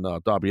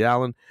 and Darby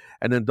Allin.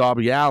 And then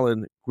Darby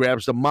Allin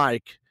grabs the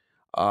mic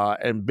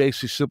and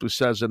basically simply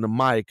says in the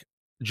mic,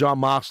 John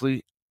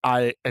Moxley,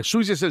 as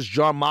soon as he says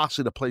John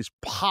Moxley, the place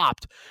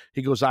popped.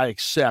 He goes, I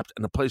accept.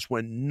 And the place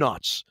went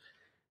nuts.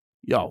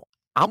 Yo,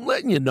 I'm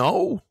letting you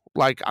know.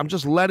 I'm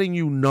just letting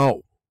you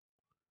know.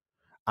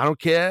 I don't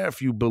care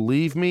if you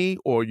believe me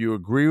or you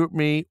agree with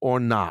me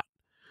or not.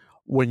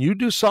 When you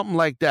do something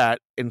like that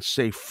and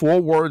say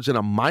 4 words in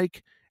a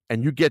mic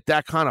and you get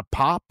that kind of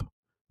pop,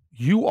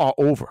 you are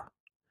over.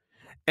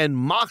 And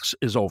Mox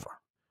is over.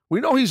 We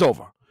know he's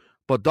over,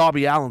 but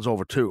Darby Allin's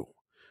over too.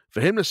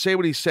 For him to say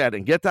what he said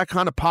and get that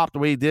kind of pop the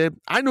way he did,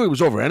 I knew he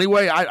was over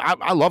anyway.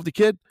 I love the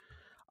kid.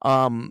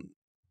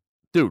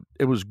 Dude,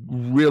 it was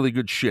really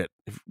good shit.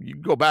 If you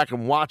go back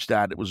and watch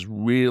that, it was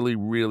really,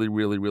 really,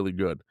 really, really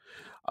good.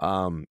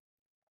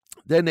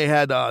 Then they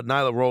had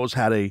Nyla Rose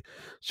had a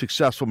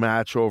successful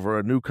match over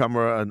a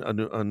newcomer,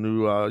 a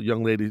new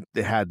young lady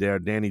they had there,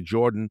 Danny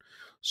Jordan.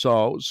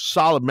 So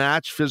solid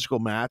match, physical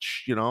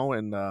match,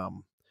 and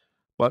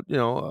but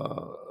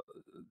Nyla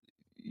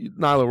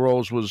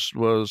Rose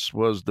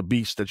was the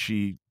beast that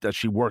she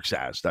works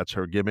as. That's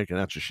her gimmick, and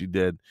that's what she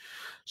did.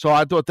 So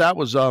I thought that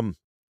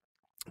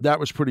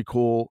was pretty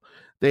cool.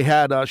 They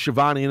had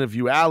Shivani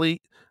interview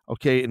Ali,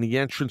 in the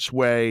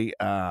entranceway.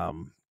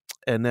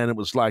 And then it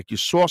was like you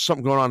saw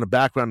something going on in the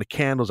background, the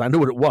candles. I knew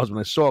what it was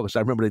when I saw it because I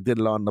remember they did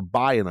it on the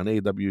buy-in on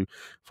AEW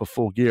for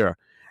Full Gear.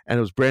 And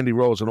it was Brandy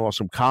Rose and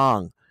Awesome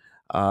Kong.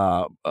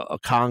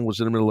 Kong was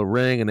in the middle of the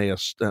ring, and there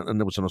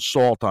was an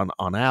assault on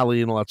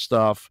Ali and all that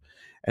stuff.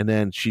 And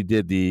then she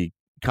did the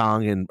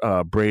Kong and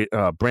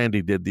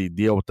Brandy did the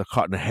deal with the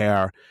cutting the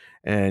hair,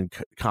 and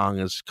Kong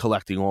is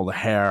collecting all the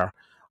hair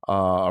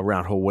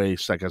around her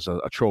waist like as a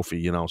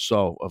trophy,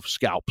 so of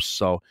scalps.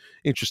 So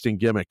interesting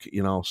gimmick,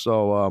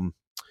 So,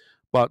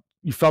 but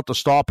you felt the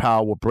star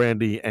power with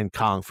Brandy and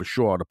Kong for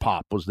sure. The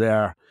pop was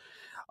there.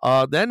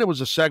 Then there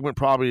was a segment,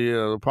 probably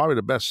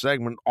the best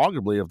segment,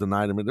 arguably, of the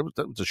night. I mean,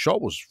 the show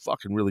was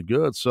fucking really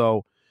good.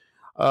 So,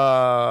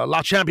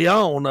 La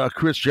Champion,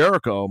 Chris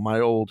Jericho, my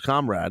old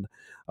comrade,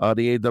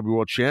 the AEW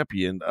World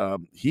Champion,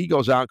 he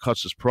goes out and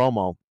cuts his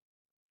promo,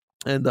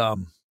 and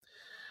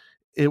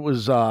it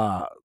was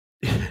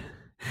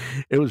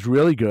it was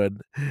really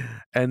good.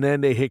 And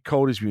then they hit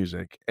Cody's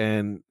music,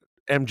 and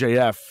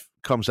MJF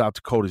comes out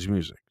to Cody's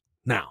music.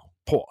 Now,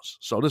 pause.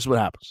 So this is what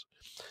happens.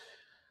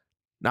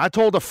 Now, I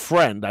told a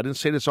friend, I didn't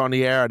say this on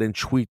the air, I didn't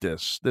tweet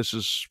this. This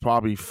is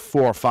probably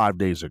 4 or 5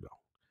 days ago.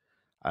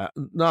 The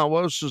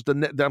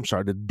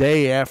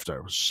day after.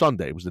 It was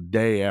Sunday. It was the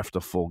day after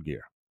Full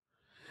Gear.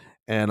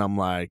 And I'm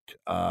like,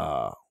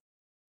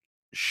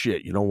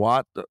 shit, you know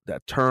what?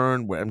 That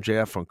turn with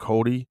MJF on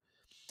Cody,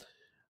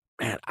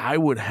 man, I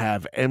would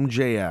have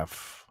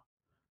MJF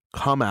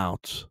come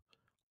out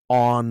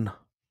on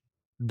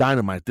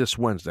Dynamite this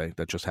Wednesday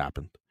that just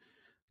happened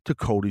to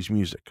Cody's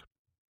music.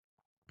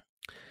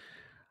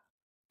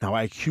 Now,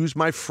 I accused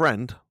my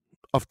friend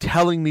of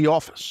telling the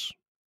office,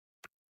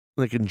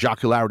 like in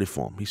jocularity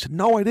form. He said,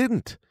 no, I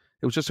didn't.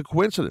 It was just a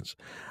coincidence.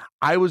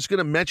 I was going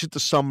to mention to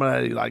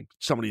somebody,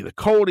 either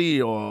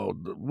Cody or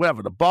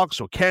whoever, the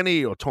Bucks or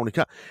Kenny or Tony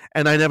Khan,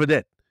 and I never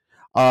did.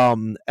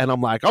 And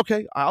I'm like,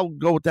 okay, I'll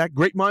go with that.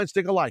 Great minds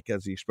think alike,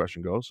 as the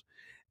expression goes.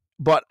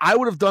 But I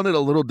would have done it a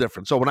little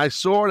different. So when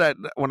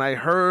I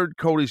heard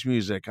Cody's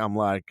music, I'm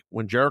like,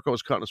 when Jericho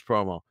was cutting his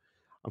promo,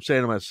 I'm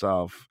saying to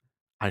myself,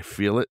 I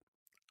feel it.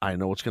 I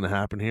know what's going to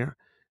happen here.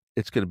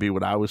 It's going to be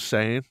what I was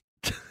saying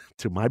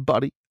to my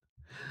buddy.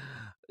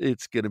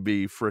 It's going to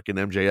be freaking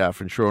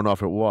MJF. And sure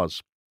enough, it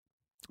was.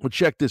 But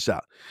check this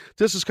out.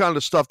 This is kind of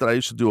the stuff that I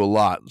used to do a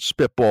lot,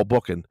 spitball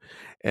booking,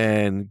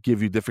 and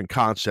give you different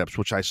concepts,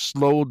 which I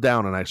slowed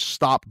down and I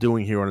stopped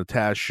doing here on the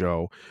Taz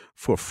Show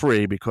for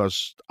free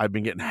because I've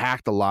been getting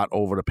hacked a lot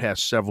over the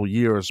past several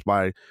years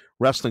by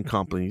wrestling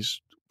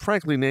companies,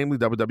 frankly, namely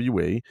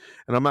WWE.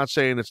 And I'm not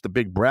saying it's the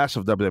big brass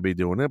of WWE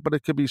doing it, but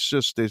it could be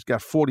just they've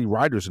got 40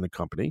 writers in the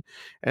company,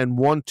 and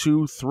 1,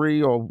 2,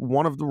 3, or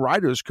one of the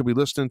writers could be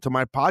listening to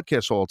my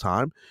podcast all the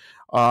time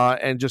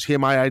and just hear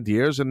my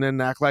ideas and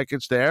then act like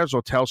it's theirs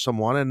or tell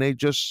someone, and they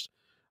just,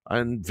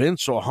 and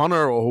Vince or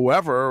Hunter or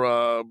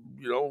whoever,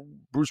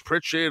 Bruce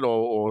Pritchard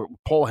or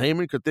Paul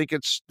Heyman could think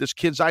it's this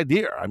kid's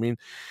idea. I mean,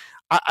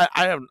 I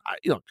have,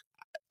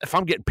 if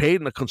I'm getting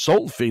paid in a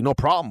consultant fee, no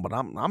problem, but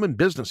I'm in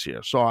business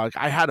here. So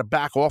I had to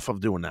back off of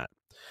doing that.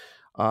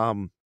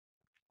 I'm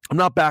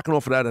not backing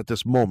off of that at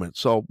this moment.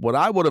 So what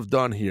I would have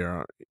done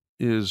here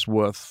is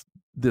with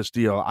this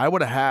deal, I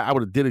would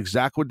have did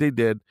exactly what they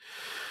did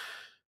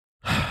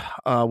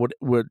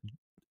with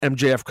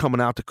MJF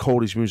coming out to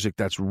Cody's music.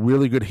 That's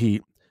really good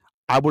heat.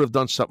 I would have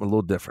done something a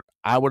little different.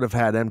 I would have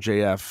had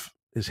MJF,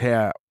 his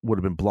hair would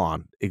have been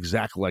blonde,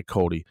 exactly like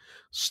Cody.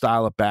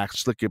 Style it back,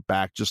 slick it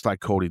back, just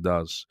like Cody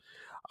does.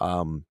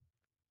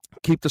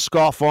 Keep the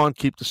scarf on,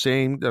 keep the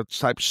same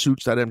type of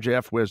suits that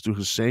MJF wears, do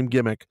his same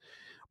gimmick,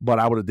 but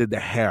I would have did the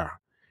hair.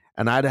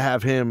 And I would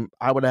have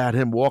had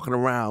him walking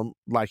around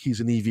like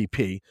he's an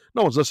EVP.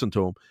 No one's listening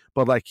to him,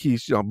 but like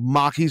he's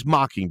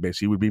mocking,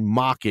 basically. He would be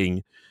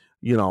mocking,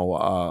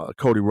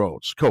 Cody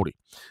Rhodes,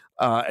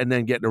 and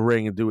then get in the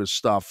ring and do his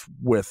stuff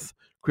with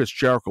Chris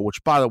Jericho,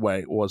 which, by the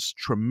way, was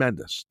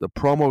tremendous. The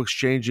promo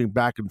exchanging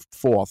back and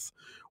forth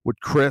with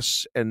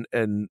Chris and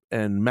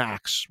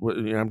Max,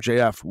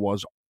 MJF,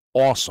 was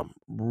awesome.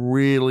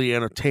 Really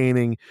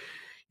entertaining.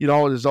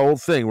 There's the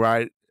old thing,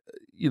 right?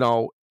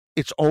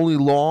 It's only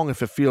long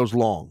if it feels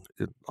long.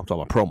 I'm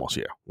talking about promos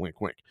here.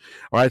 Wink, wink.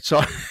 All right.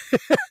 So,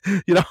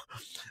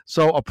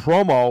 so a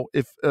promo,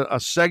 if a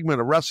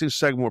wrestling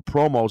segment with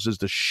promos is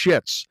the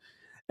shits,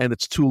 and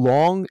it's too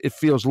long, it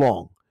feels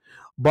long.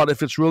 But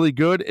if it's really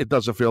good, it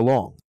doesn't feel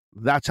long.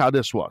 That's how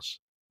this was.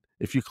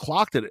 If you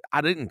clocked it,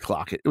 I didn't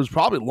clock it. It was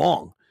probably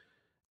long.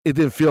 It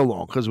didn't feel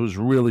long because it was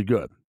really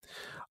good.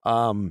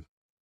 And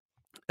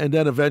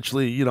then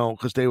eventually,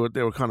 because they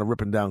were kind of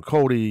ripping down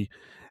Cody,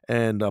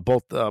 and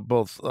both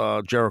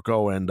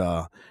Jericho and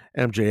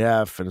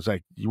MJF, and it's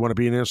like, you want to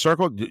be in a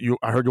circle?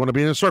 I heard you want to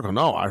be in a circle.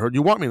 No, I heard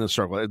you want me in a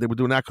circle. They were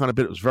doing that kind of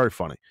bit. It was very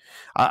funny.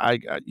 I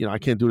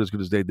can't do it as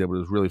good as they did, but it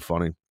was really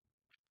funny.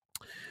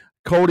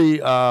 Cody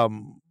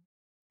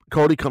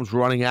comes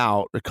running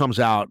out. It comes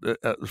out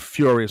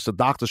furious. The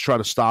doctors try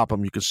to stop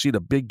him. You can see the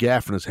big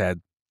gaff in his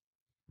head.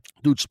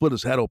 Dude split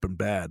his head open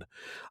bad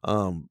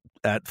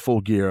at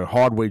Full Gear.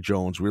 Hardway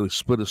Jones really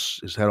split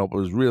his head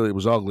open. It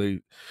was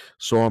ugly.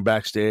 Saw him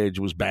backstage.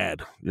 It was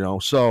bad,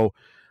 So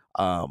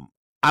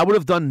I would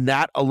have done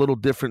that a little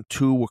different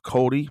too with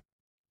Cody.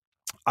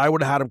 I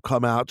would have had him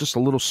come out, just a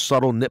little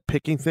subtle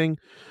nitpicking thing.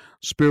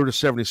 Spirit of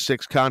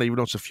 76 kind of, even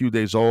though it's a few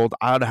days old.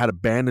 I would have had a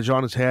bandage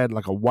on his head,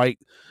 like a white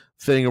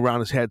thing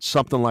around his head,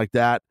 something like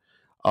that.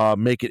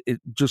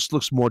 It just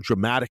looks more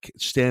dramatic.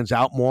 It stands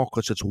out more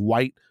because it's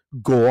white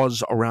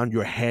gauze around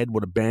your head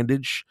with a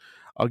bandage.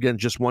 Again,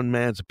 just one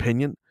man's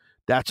opinion.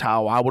 That's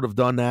how I would have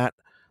done that.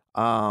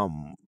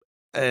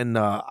 And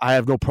I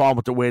have no problem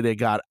with the way they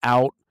got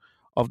out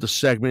of the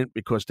segment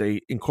because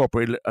they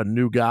incorporated a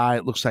new guy.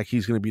 It looks like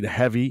he's going to be the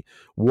heavy,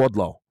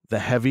 Wardlow, the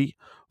heavy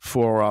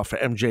for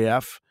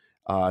MJF.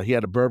 He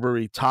had a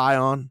Burberry tie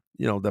on,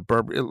 that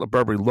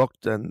Burberry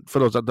looked. And for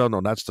those that don't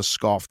know, that's the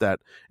scarf that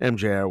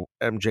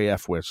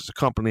MJF wears. It's a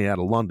company out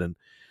of London.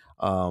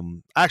 I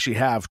actually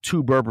have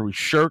 2 Burberry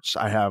shirts.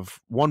 I have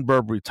 1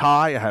 Burberry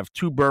tie. I have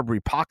 2 Burberry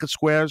pocket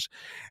squares.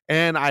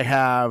 And I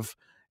have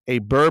a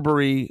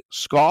Burberry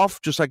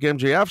scarf, just like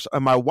MJF's.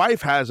 And my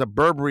wife has a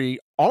Burberry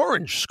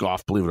orange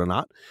scarf, believe it or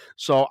not.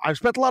 So I've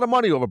spent a lot of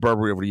money over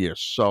Burberry over the years.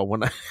 So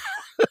when I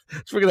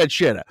figure that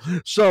shit out.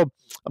 So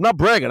I'm not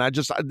bragging.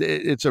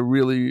 It's a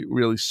really,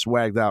 really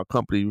swagged out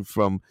company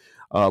from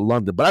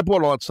London. But I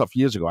bought all that stuff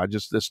years ago.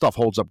 This stuff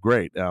holds up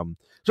great.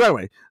 So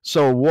anyway,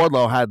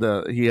 Wardlow had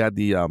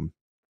the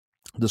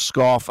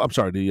scarf. I'm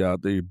sorry,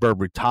 the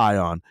Burberry tie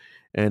on,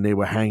 and they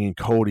were hanging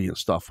Cody and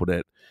stuff with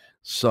it.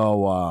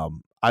 So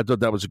I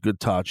thought that was a good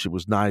touch. It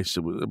was nice.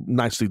 It was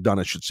nicely done,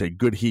 I should say.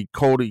 Good heat.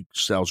 Cody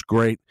sells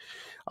great.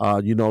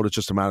 It's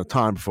just a matter of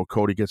time before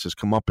Cody gets his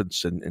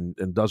comeuppance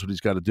and does what he's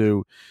got to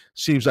do.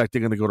 Seems like they're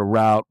going to go to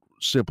route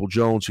Simple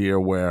Jones here,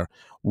 where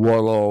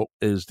Wardlow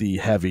is the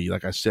heavy,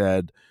 like I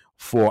said,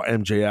 for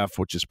MJF,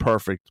 which is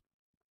perfect.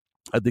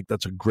 I think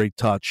that's a great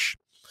touch.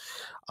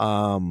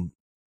 MJF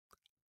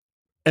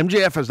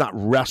has not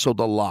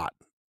wrestled a lot.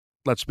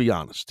 Let's be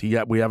honest.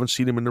 We haven't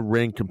seen him in the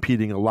ring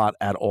competing a lot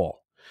at all.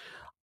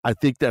 I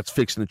think that's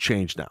fixing to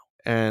change now.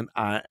 And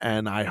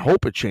I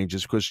hope it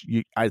changes because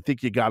I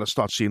think you got to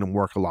start seeing him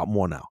work a lot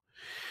more now.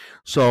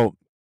 So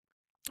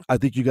I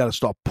think you got to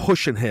start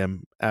pushing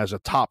him as a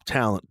top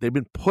talent. They've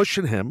been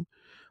pushing him,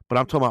 but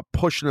I'm talking about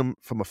pushing him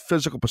from a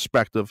physical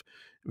perspective,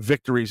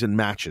 victories and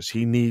matches.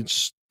 He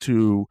needs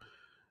to.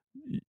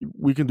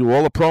 We can do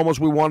all the promos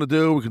we want to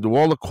do. We can do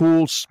all the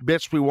cool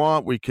bits we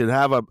want. We could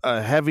have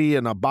a heavy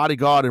and a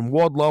bodyguard in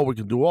Wardlow. We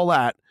can do all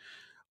that.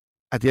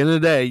 At the end of the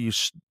day, you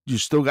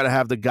still got to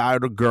have the guy or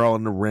the girl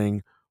in the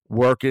ring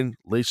working,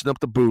 lacing up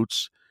the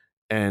boots,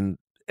 and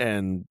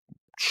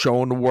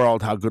showing the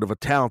world how good of a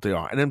talent they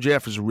are. And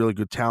MJF is a really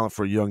good talent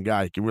for a young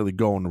guy. He can really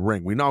go in the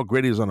ring. We know how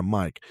great he is on the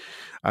mic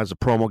as a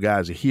promo guy,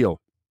 as a heel.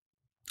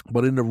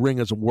 But in the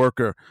ring as a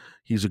worker,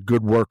 he's a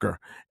good worker.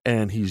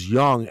 And he's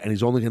young, and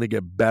he's only going to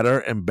get better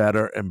and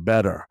better and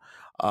better.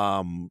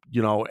 And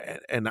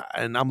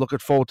I'm looking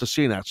forward to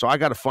seeing that. So I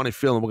got a funny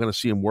feeling we're going to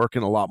see him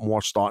working a lot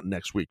more starting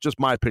next week. Just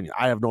my opinion.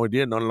 I have no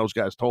idea. None of those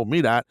guys told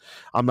me that.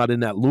 I'm not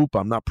in that loop.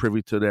 I'm not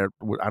privy to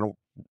I don't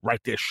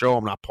write their show.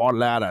 I'm not part of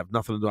that. I have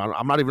nothing to do.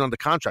 I'm not even under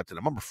contract to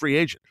them. I'm a free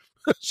agent.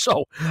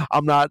 So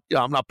I'm not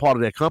part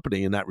of their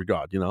company in that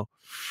regard,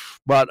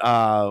 But,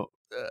 I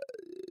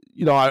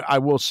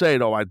will say,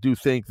 though, I do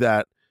think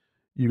that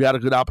you got a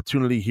good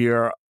opportunity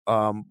here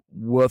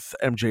with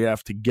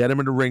MJF to get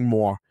him in the ring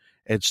more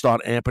and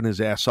start amping his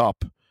ass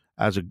up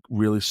as a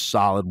really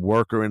solid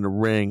worker in the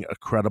ring, a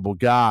credible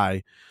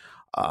guy.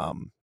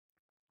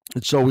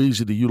 It's so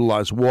easy to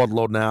utilize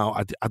Wardlow now.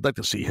 I'd like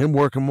to see him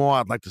working more.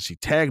 I'd like to see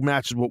tag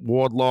matches with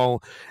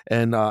Wardlow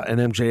and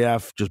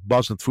MJF just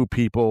buzzing through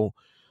people.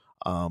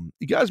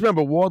 You guys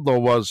remember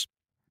Wardlow was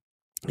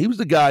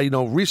the guy,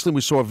 recently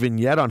we saw a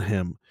vignette on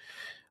him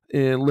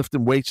in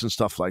lifting weights and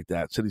stuff like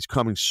that. Said he's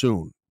coming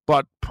soon.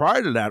 But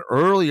prior to that,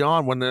 early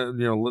on, when I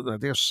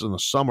think it was in the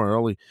summer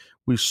early,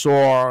 we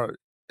saw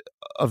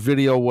a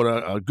video with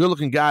a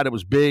good-looking guy that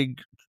was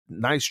big,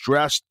 nice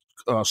dressed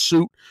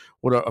suit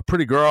with a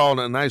pretty girl in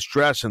a nice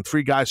dress, and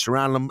 3 guys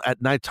surrounding him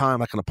at nighttime,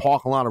 like in a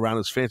parking lot around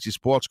his fancy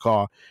sports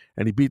car,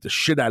 and he beat the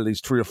shit out of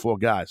these 3 or 4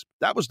 guys.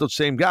 That was the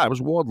same guy. It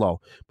was Wardlow.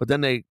 But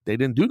then they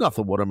didn't do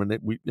nothing with him,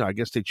 and I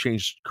guess they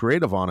changed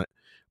creative on it.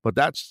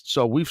 But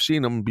so we've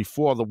seen him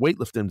before the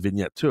weightlifting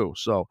vignette too.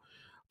 So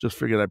just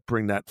figured I'd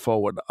bring that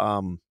forward.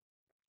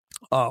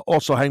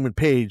 Also, Hangman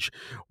Page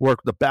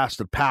worked the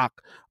Bastard Pac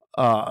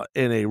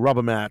in a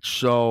rubber match.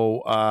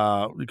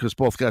 So because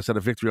both guys had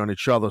a victory on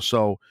each other.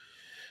 So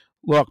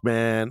look,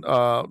 man,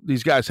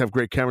 these guys have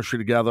great chemistry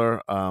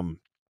together,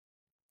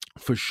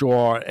 for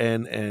sure,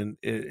 and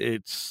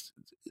it's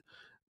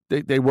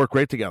they work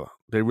great together.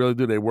 They really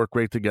do. They work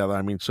great together.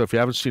 I mean, so if you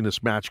haven't seen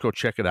this match, go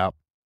check it out.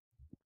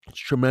 It's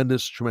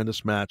tremendous,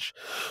 tremendous match.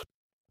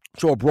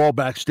 So a brawl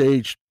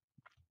backstage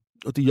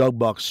with the Young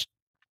Bucks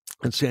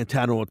and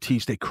Santana and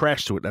Ortiz. They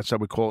crashed to it. That's how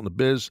we call it in the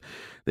biz.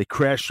 They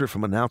crashed to it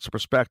from an announcer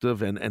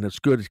perspective, and it's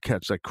good.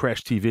 It's like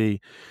Crash TV.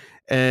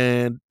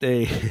 And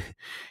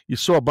you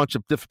saw a bunch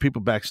of different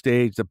people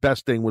backstage. The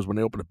best thing was when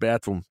they opened the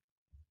bathroom.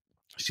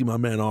 You see my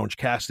man Orange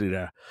Cassidy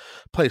there.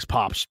 Place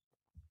pops.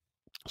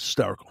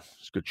 Hysterical.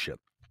 It's good shit.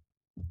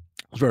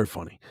 It's very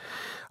funny.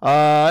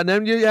 And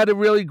then you had a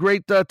really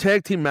great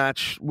tag team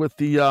match with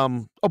the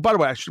oh, by the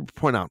way, I should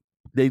point out,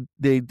 they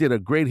did a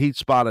great heat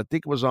spot. I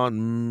think it was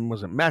on,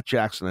 was it Matt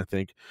Jackson, I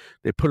think.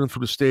 They put him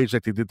through the stage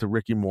like they did to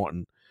Ricky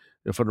Morton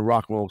from the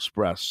Rock and Roll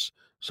Express.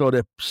 So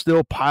they're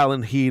still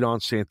piling heat on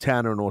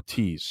Santana and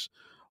Ortiz,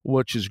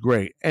 which is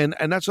great. And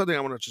that's something I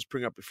want to just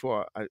bring up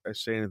before I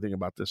say anything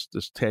about this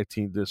tag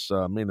team, this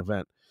main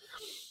event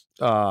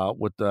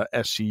with the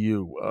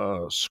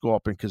SCU,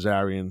 Scorpion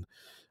Kazarian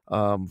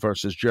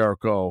versus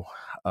Jericho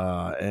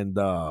and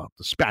the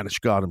Spanish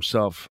God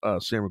himself,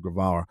 Sammy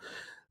Guevara.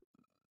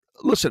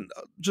 Listen,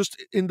 just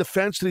in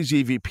defense of these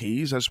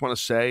EVPs, I just want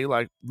to say,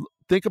 like,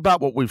 think about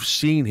what we've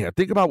seen here.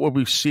 Think about what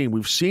we've seen.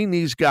 We've seen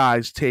these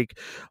guys take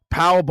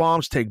power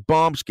bombs, take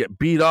bumps, get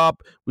beat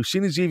up. We've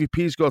seen these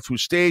EVPs go through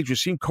stage. We've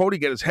seen Cody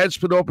get his head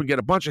split open, get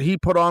a bunch of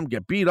heat put on him,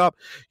 get beat up.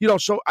 You know,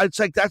 so it's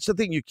like that's the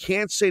thing. You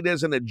can't say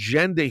there's an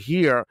agenda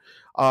here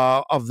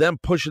of them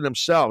pushing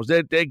themselves.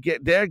 They're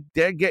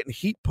getting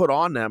heat put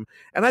on them,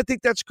 and I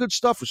think that's good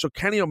stuff. So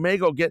Kenny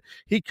Omega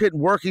he couldn't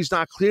work. He's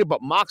not clear,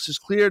 but Mox is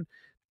cleared.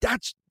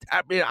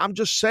 I'm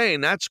just saying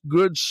that's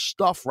good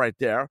stuff right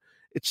there.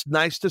 It's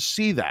nice to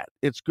see that.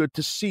 It's good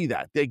to see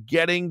that. They're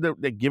giving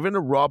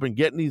the rub and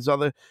getting these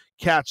other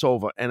cats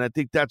over, and I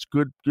think that's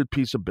good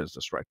piece of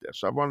business right there.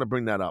 So I wanted to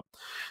bring that up.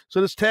 So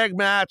this tag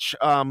match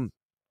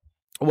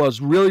was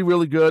really,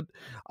 really good.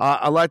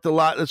 I liked it a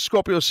lot.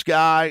 Scorpio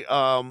Sky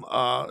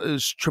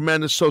is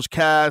tremendous. So's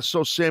Cass.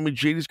 So's Sammy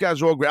G. These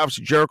guys are all great.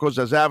 Obviously, Jericho's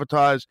as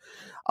advertised.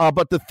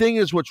 But the thing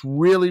is, what's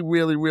really,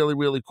 really, really,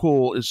 really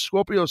cool is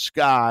Scorpio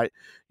Sky,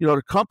 you know,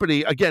 the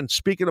company, again,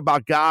 speaking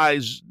about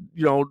guys,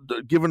 you know,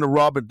 giving the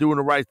rub and doing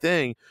the right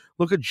thing.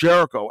 Look at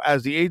Jericho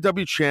as the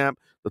AEW champ,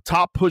 the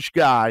top push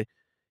guy.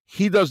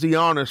 He does the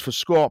honors for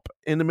Scorp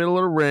in the middle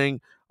of the ring,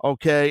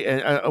 okay,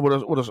 and with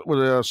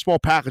a small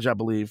package, I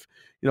believe.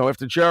 You know,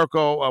 after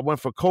Jericho went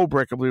for code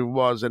break, I believe it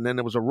was, and then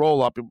there was a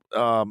roll up.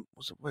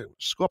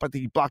 Scorp, I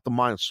think he blocked the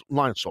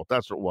lion salt.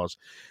 That's what it was,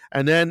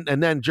 and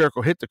then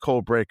Jericho hit the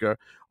code breaker.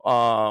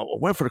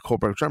 Went for the code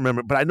breaker. I'm trying to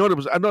remember, but I know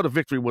the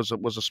victory was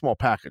a small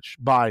package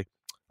by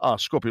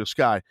Scorpio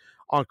Sky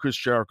on Chris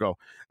Jericho,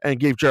 and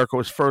gave Jericho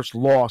his first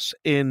loss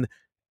in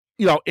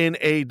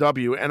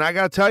AEW. And I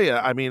gotta tell you,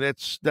 I mean,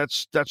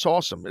 that's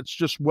awesome. It's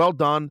just well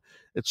done.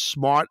 It's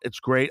smart.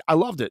 It's great. I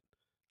loved it.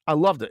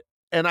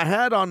 And I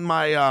had on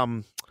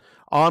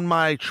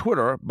my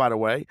Twitter, by the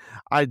way,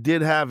 I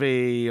did have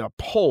a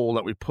poll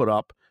that we put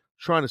up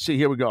trying to see.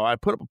 Here we go. I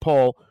put up a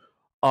poll.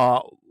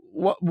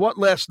 What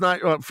last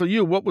night for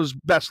you? What was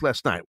best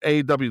last night?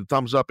 AEW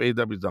thumbs up,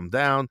 AEW thumbs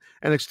down.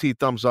 NXT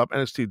thumbs up,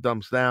 NXT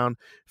thumbs down.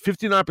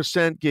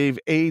 59% gave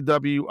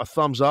AEW a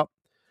thumbs up.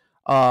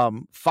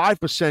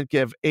 5%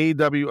 gave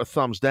AEW a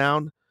thumbs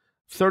down.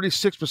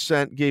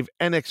 36% gave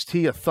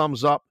NXT a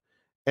thumbs up.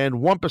 And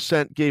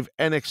 1% gave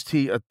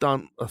NXT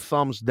a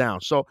thumbs down.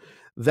 So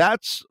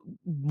that's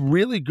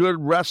really good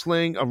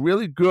wrestling,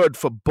 really good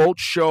for both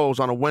shows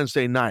on a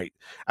Wednesday night.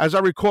 As I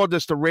record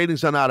this, the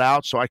ratings are not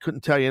out, so I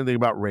couldn't tell you anything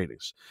about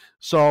ratings.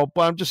 So,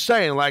 but I'm just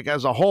saying, like,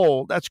 as a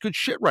whole, that's good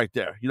shit right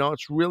there. You know,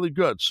 it's really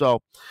good.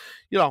 So,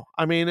 you know,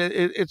 I mean,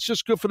 it's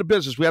just good for the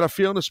business. We had a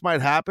feeling this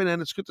might happen, and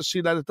it's good to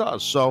see that it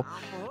does. So,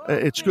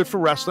 it's good for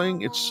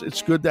wrestling.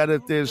 It's good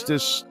that there's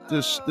this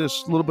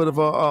little bit of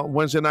a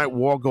Wednesday night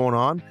war going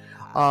on.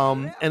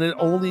 And it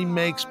only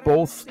makes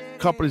both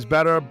companies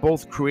better,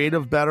 both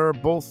creative better,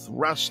 both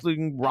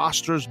wrestling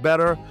rosters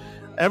better,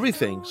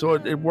 everything. So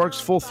it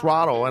works full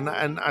throttle. And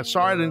I'm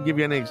sorry I didn't give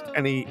you any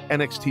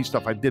NXT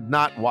stuff. I did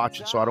not watch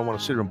it, so I don't want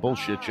to sit here and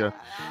bullshit you.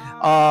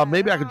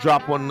 Maybe I could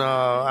drop one.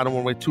 I don't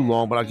want to wait too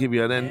long, but I'll give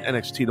you an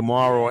NXT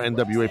tomorrow or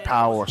NWA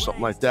Power or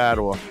something like that,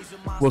 or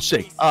we'll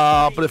see.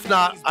 But if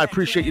not, I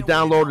appreciate you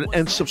downloading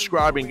and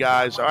subscribing,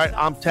 guys. All right,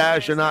 I'm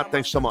Taz. You're not.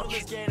 Thanks so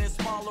much.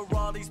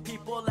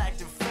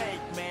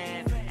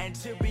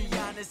 To be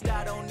honest,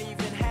 I don't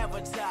even have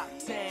a top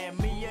 10.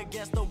 Me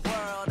against the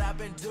world, I've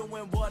been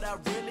doing what I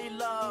really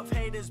love.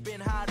 Haters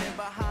been hiding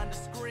behind the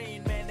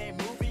screen, man, they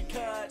movie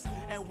cuts.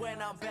 And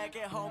when I'm back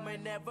at home,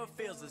 it never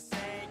feels the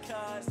same,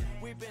 cause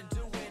we've been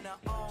doing our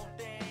own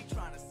thing,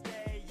 trying to